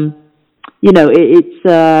 We're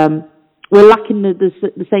lacking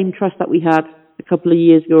the same trust that we had a couple of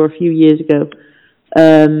years ago or a few years ago.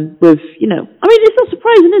 It's not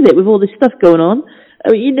surprising, is it, with all this stuff going on?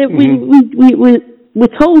 We're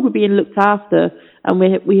told we're being looked after, and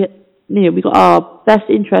we got our best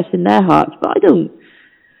interest in their hearts. But I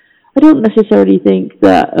don't necessarily think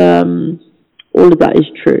that all of that is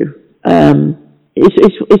true.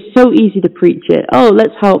 It's so easy to preach it. Oh,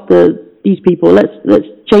 let's help these people. Let's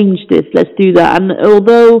change this. Let's do that. And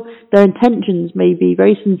although their intentions may be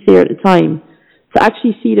very sincere at the time, to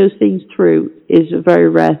actually see those things through is a very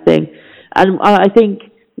rare thing. And I think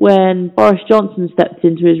when Boris Johnson stepped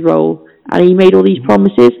into his role and he made all these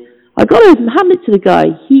promises, I got to hand it to the guy.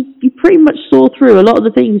 He pretty much saw through a lot of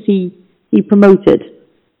the things he promoted,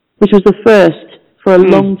 which was the first for a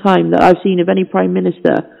long time that I've seen of any prime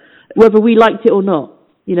minister, whether we liked it or not.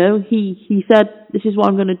 He said, this is what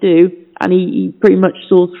I'm going to do, and he pretty much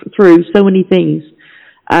saw through so many things,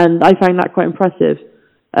 and I find that quite impressive.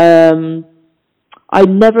 I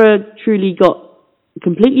never truly got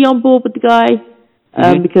completely on board with the guy,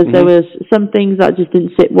 because there was some things that just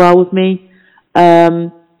didn't sit well with me.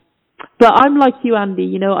 But I'm like you,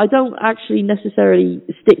 Andy. I don't actually necessarily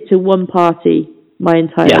stick to one party my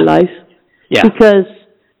entire life, because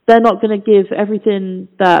they're not going to give everything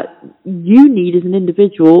that you need as an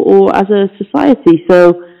individual or as a society.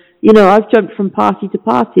 So, I've jumped from party to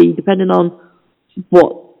party depending on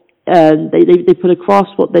what they put across,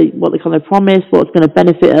 what they kind of promise, what's going to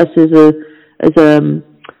benefit us as a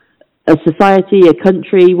society, a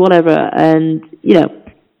country, whatever. And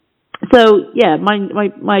so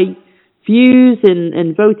my views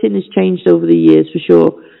and voting has changed over the years for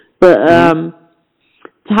sure. But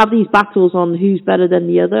to have these battles on who's better than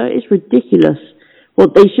the other is ridiculous.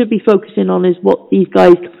 What they should be focusing on is what these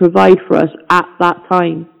guys can provide for us at that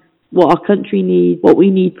time, what our country needs, what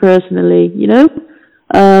we need personally, Yes.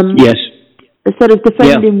 Instead of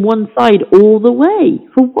defending one side all the way.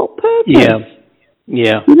 For what purpose?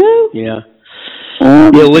 Yeah.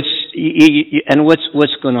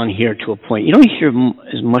 What's going on here to a point? You don't hear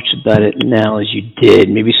as much about it now as you did,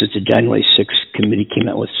 maybe since the January 6th committee came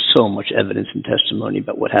out with so much evidence and testimony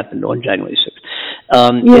about what happened on January 6th.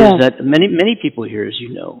 Is that many people here, as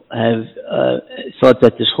you know, have thought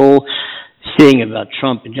that this whole thing about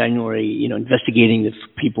Trump in January, investigating the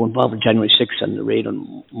people involved in January 6th and the raid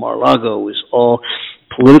on Mar-a-Lago was all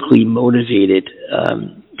politically motivated,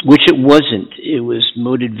 which it wasn't. It was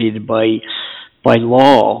motivated by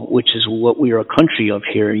law, which is what we are a country of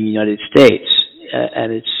here in the United States,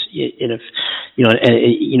 and it's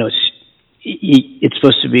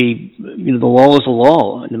supposed to be, the law is the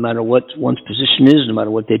law, no matter what one's position is, no matter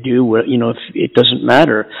what they do, if it doesn't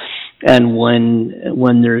matter. And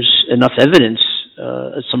when there's enough evidence,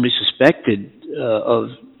 somebody suspected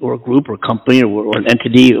or a group or a company or an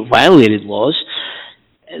entity violated laws,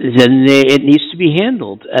 then it needs to be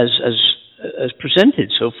handled as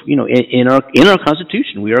presented. So, in our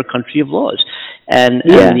Constitution, we are a country of laws, and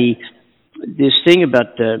this thing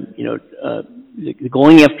about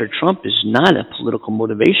going after Trump is not a political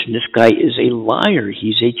motivation. This guy is a liar.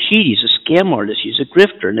 He's a cheat. He's a scam artist. He's a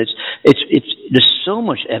grifter, and there's so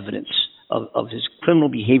much evidence of his criminal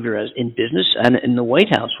behavior as in business and in the White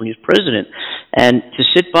House when he was president. And to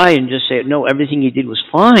sit by and just say no, everything he did was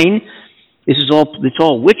fine. It's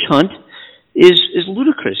all witch hunt. Is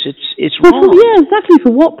ludicrous. It's wrong. Yeah, exactly.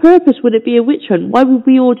 For what purpose would it be a witch hunt? Why would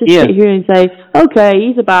we all just sit here and say, okay,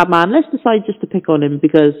 he's a bad man, let's decide just to pick on him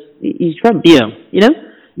because he's Trump? Yeah.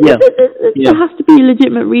 There has to be a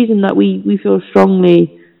legitimate reason that we feel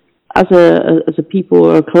strongly as a people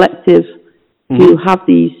or a collective to have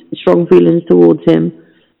these strong feelings towards him,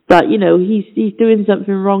 that he's doing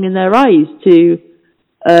something wrong in their eyes to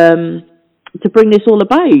bring this all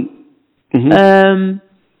about.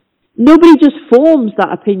 Nobody just forms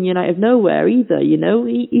that opinion out of nowhere either,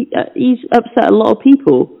 he's upset a lot of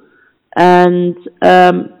people and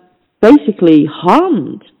basically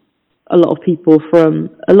harmed a lot of people from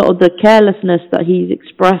a lot of the carelessness that he's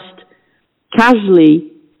expressed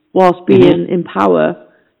casually whilst being in power.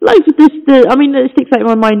 Like it sticks out in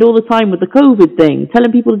my mind all the time with the COVID thing,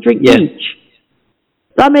 telling people to drink bleach.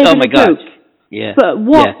 That may have been a joke. Yeah. But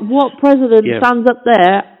what president stands up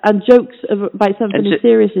there and jokes about something as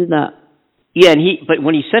serious as that? Yeah, but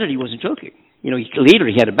when he said it, he wasn't joking. later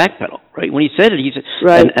he had to backpedal, right? When he said it, he said,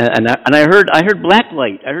 Right. and I heard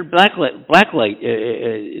blacklight. I heard blacklight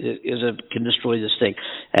can destroy this thing,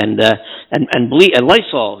 and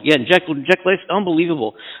Lysol, and Jack Lysol,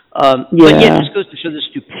 unbelievable. But yeah, it just goes to show the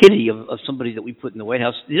stupidity of somebody that we put in the White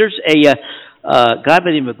House. There's a guy by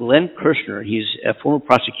the name of Glenn Kirshner. He's a former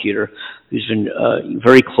prosecutor who's been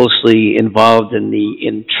very closely involved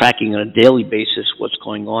in tracking on a daily basis what's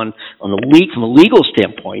going on from a legal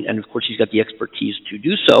standpoint, and of course he's got the expertise to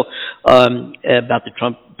do so about the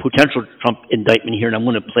potential Trump indictment here. And I'm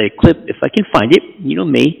going to play a clip if I can find it. You know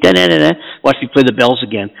me, watch me play the bells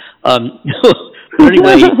again. But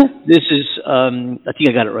anyway, this is I think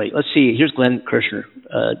I got it right. Let's see. Here's Glenn Kirshner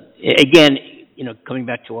again. Coming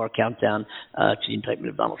back to our countdown to the indictment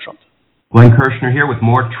of Donald Trump. Glenn Kirshner here with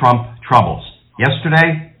more Trump troubles.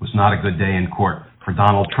 Yesterday was not a good day in court for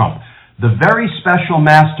Donald Trump. The very special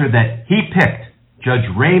master that he picked, Judge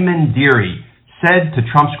Raymond Dearie, said to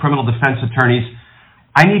Trump's criminal defense attorneys,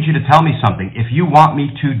 I need you to tell me something. If you want me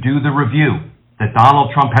to do the review that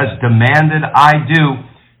Donald Trump has demanded I do,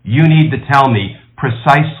 you need to tell me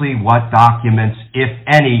precisely what documents, if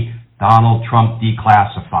any, Donald Trump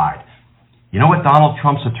declassified. You know what Donald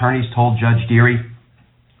Trump's attorneys told Judge Dearie?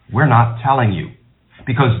 We're not telling you,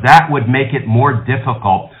 because that would make it more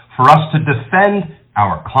difficult for us to defend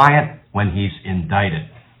our client when he's indicted.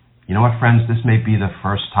 You know what, friends? This may be the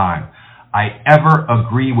first time I ever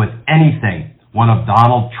agree with anything one of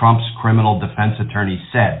Donald Trump's criminal defense attorneys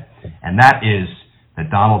said, and that is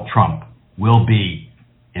that Donald Trump will be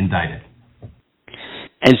indicted.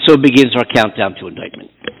 And so begins our countdown to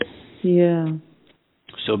indictment. Yeah.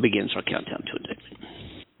 So begins our countdown to indictment.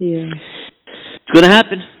 Yeah. It's going to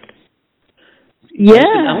happen. Yeah.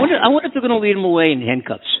 I wonder if they're going to lead him away in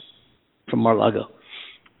handcuffs from Mar-a-Lago.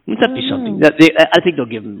 Wouldn't that be something? I think they'll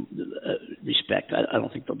give him respect. I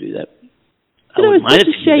don't think they'll do that. It's such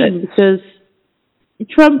a shame because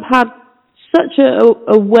Trump had such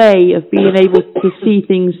a way of being able to see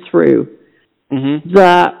things through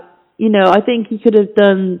that, I think he could have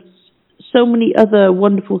done so many other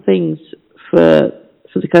wonderful things for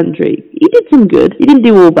the country. He did some good. He didn't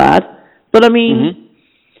do all bad. But,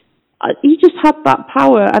 he just had that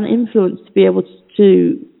power and influence to be able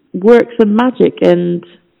to work some magic. And,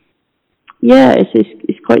 yeah,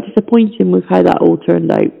 it's quite disappointing with how that all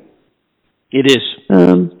turned out. It is.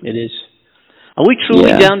 It is. Are we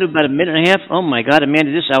truly down to about a minute and a half? Oh, my God,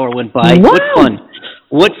 Amanda, this hour went by. Wow. What fun.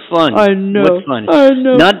 What fun. I know. What fun. I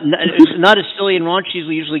know. Not as silly and raunchy as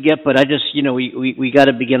we usually get, but I just, we got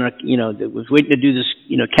to begin our, was waiting to do this,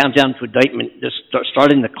 countdown to indictment, just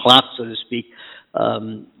starting the clock, so to speak,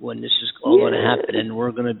 when this is all going to happen, and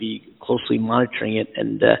we're going to be closely monitoring it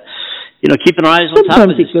and, keeping our eyes on top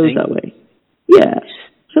of this thing. Sometimes it goes that way. Yeah.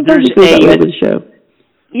 Sometimes it goes that way with the show.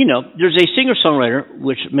 There's a singer-songwriter,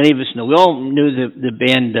 which many of us know. We all knew the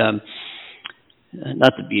band,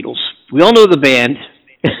 not the Beatles. We all know the band.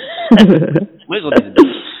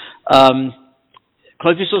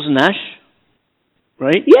 Crosby, Stills and Nash,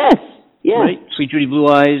 right? Yes. Yeah. Right? Sweet Judy Blue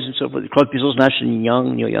Eyes and so forth. Crosby, Stills, Nash, and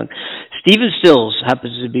Neil Young. Stephen Stills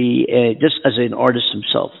happens to be just as an artist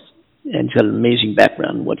himself, and he's got an amazing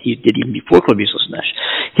background in what he did even before Crosby, Stills and Nash.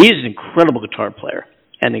 He is an incredible guitar player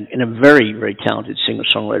and a very, very talented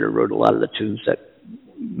singer-songwriter. Wrote a lot of the tunes that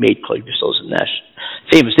made Crosby, Stills and Nash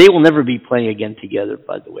famous. They will never be playing again together,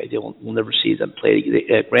 by the way. We'll never see them play.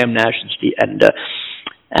 Graham Nash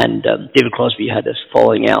and David Crosby had this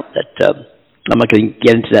falling out that I'm not going to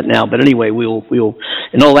get into that now. But anyway, we'll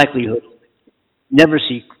in all likelihood never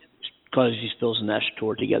see Crosby, Stills and Nash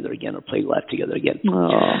tour together again or play live together again. Oh.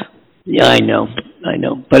 Yeah, I know.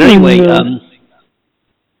 But anyway, isn't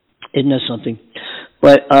that something?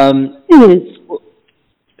 But it is.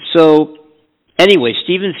 So anyway,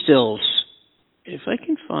 Stephen Stills. If I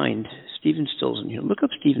can find Stephen Stills in here, look up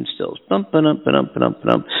Stephen Stills.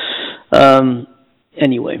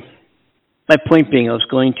 Anyway, my point being, I was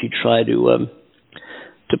going to try to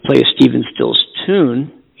play a Stephen Stills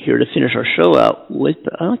tune here to finish our show out with,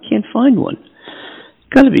 but I can't find one.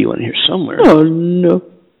 Got to be one here somewhere. Oh no!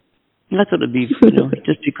 I thought it'd be,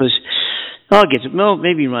 just because. I'll get it. No,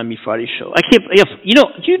 maybe remind me Friday's show. I can't.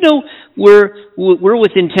 Do you know we're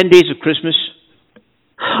within 10 days of Christmas?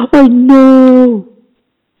 I know.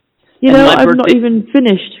 I've not even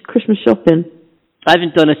finished Christmas shopping. I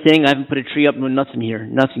haven't done a thing. I haven't put a tree up. No, nothing here.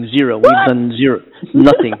 Nothing. Zero. What? We've done zero.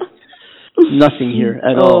 Nothing. Nothing here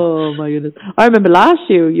at all. Oh, my goodness. I remember last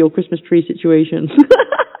year, your Christmas tree situation.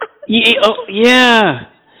 Yeah.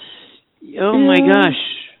 Oh, my gosh.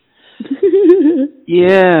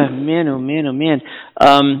 Yeah. Man, oh, man, oh, man.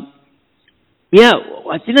 Yeah,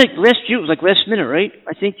 I think like last year it was like last minute, right?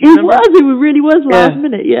 I think It really was last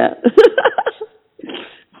minute, yeah.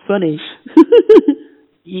 Funny.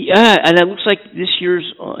 Yeah, and it looks like this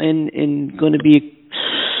year's in going to be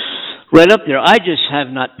right up there. I just have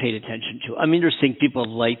not paid attention to it. I'm interested. People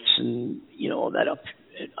have lights and all that up.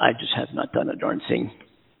 I just have not done a darn thing.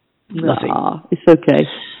 Nothing. Nah, it's okay.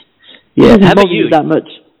 Yeah, it doesn't how about bother you? you that much.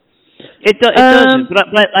 It doesn't.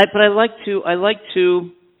 But I like to. I like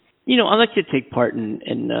to take part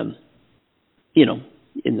in the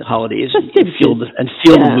holidays and feel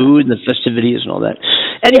the mood and the festivities and all that.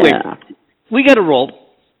 Anyway, we got to roll.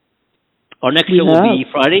 Our next show will be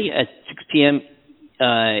Friday at 6 p.m.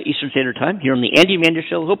 Eastern Standard Time here on the Andy Mander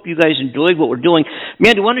Show. Hope you guys enjoyed what we're doing.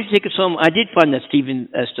 Mandy, why don't you take us home? I did find that Stephen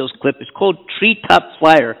Stills clip. It's called Treetop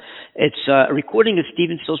Flyer. It's a recording of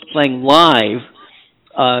Stephen Stills playing live,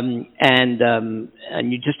 and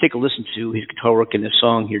you just take a listen to his guitar work in this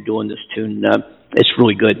song here doing this tune. It's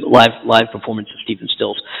really good. Live performance of Stephen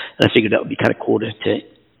Stills. And I figured that would be kind of cool to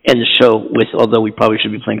end the show with, although we probably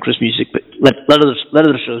should be playing Christmas music, but let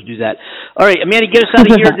other shows do that. All right, Amanda, get us out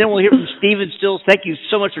of here, then we'll hear from Stephen Stills. Thank you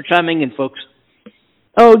so much for chiming in, folks.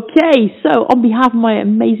 Okay, so on behalf of my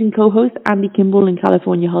amazing co-host, Andy Kimball in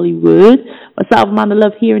California, Hollywood, myself, Amanda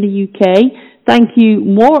Love here in the UK, thank you,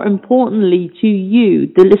 more importantly, to you,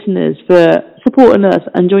 the listeners, for supporting us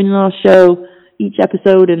and joining our show each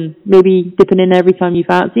episode and maybe dipping in every time you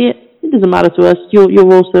fancy it. It doesn't matter to us.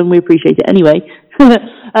 You're awesome. We appreciate it anyway. Join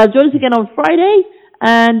us again on Friday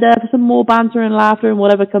and for some more banter and laughter and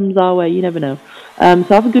whatever comes our way. You never know. So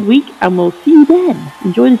have a good week and we'll see you then.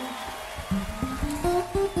 Enjoy this.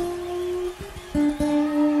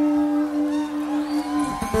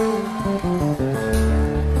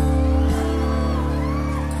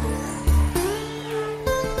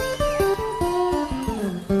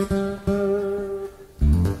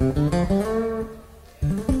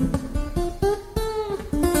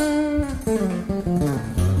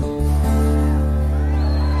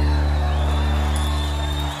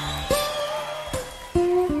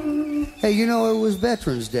 Hey, it was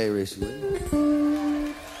Veterans Day recently.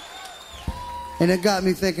 And it got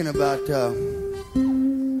me thinking about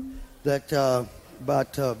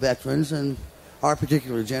veterans and our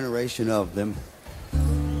particular generation of them.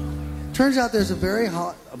 Turns out there's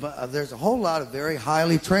a whole lot of very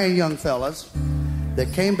highly trained young fellas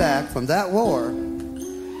that came back from that war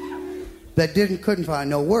that couldn't find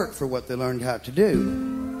no work for what they learned how to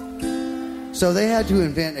do. So they had to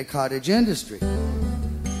invent a cottage industry.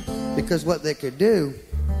 Because what they could do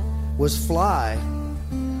was fly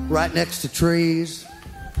right next to trees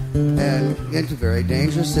and into very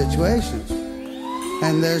dangerous situations.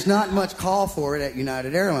 And there's not much call for it at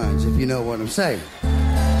United Airlines, if you know what I'm saying.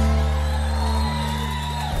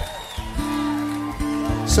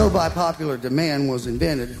 So by popular demand was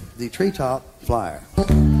invented the Treetop Flyer.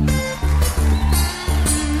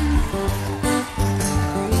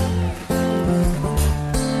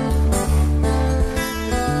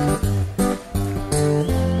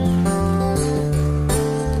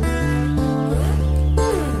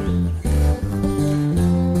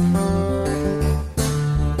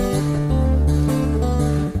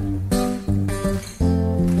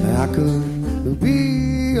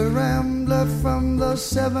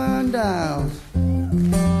 Seven Dials. I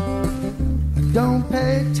don't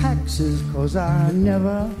pay taxes 'cause I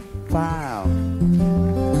never file.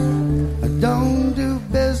 I don't do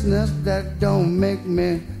business that don't make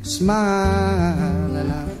me smile.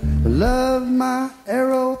 And I love my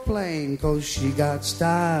aeroplane 'cause she got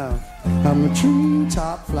style. I'm a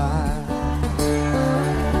treetop flyer.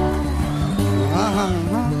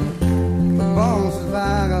 Bones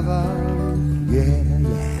vagabond, yeah.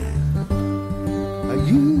 I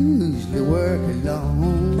usually work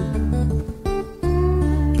alone.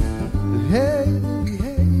 Hey,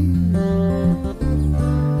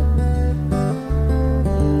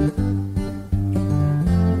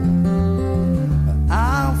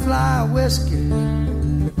 I'll fly whiskey,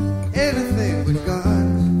 anything with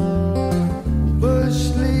guns. Bush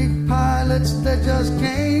League pilots that just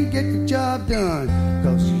can't get the job done.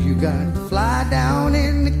 'Cause you got to fly down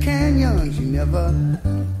in the canyons, you never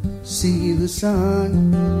see the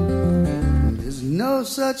sun. There's no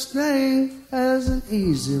such thing as an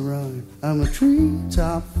easy run. I'm a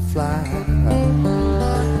treetop flyer.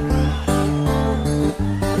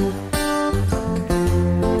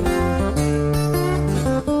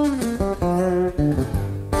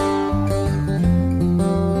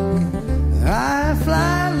 I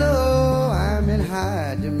fly low, I'm in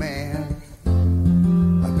high demand.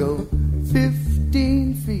 I go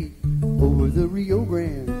 15 feet over the Rio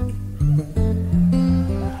Grande.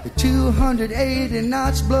 280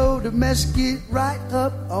 knots blow the mesquite right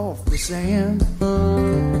up off the sand.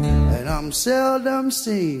 And I'm seldom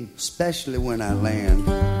seen, especially when I land.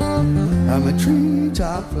 I'm a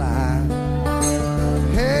treetop fly.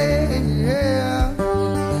 Hey, yeah,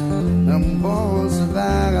 I'm born a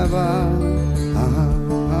vagabond.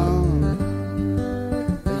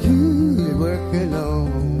 You working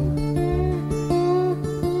on.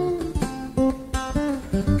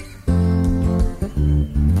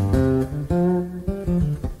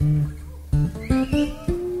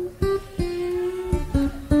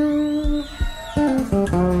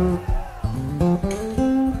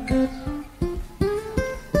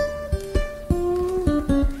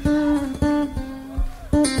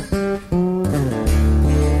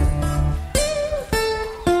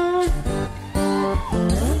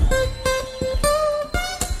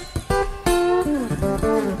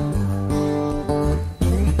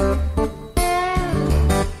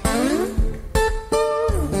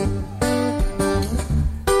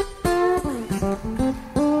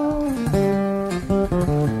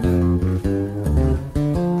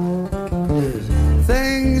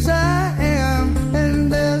 Things I am,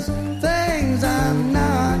 and there's things I'm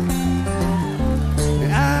not.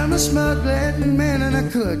 And I'm a smuggling man, and I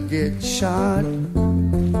could get shot.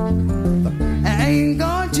 But I ain't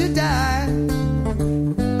going to die.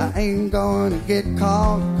 I ain't going to get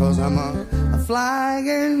caught, 'cause I'm a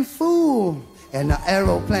flying fool in an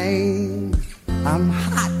aeroplane. I'm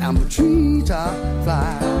hot, I'm a treetop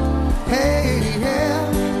fly. Hey, yeah,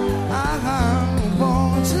 I'm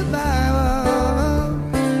born survivor.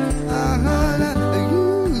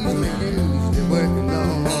 Usually working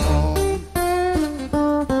on.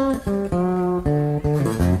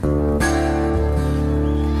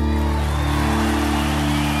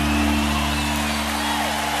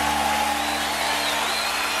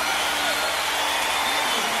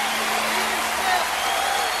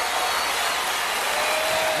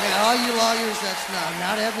 Now, all you lawyers, that's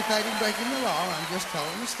not advocating breaking the law. I'm just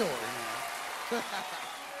telling the story now.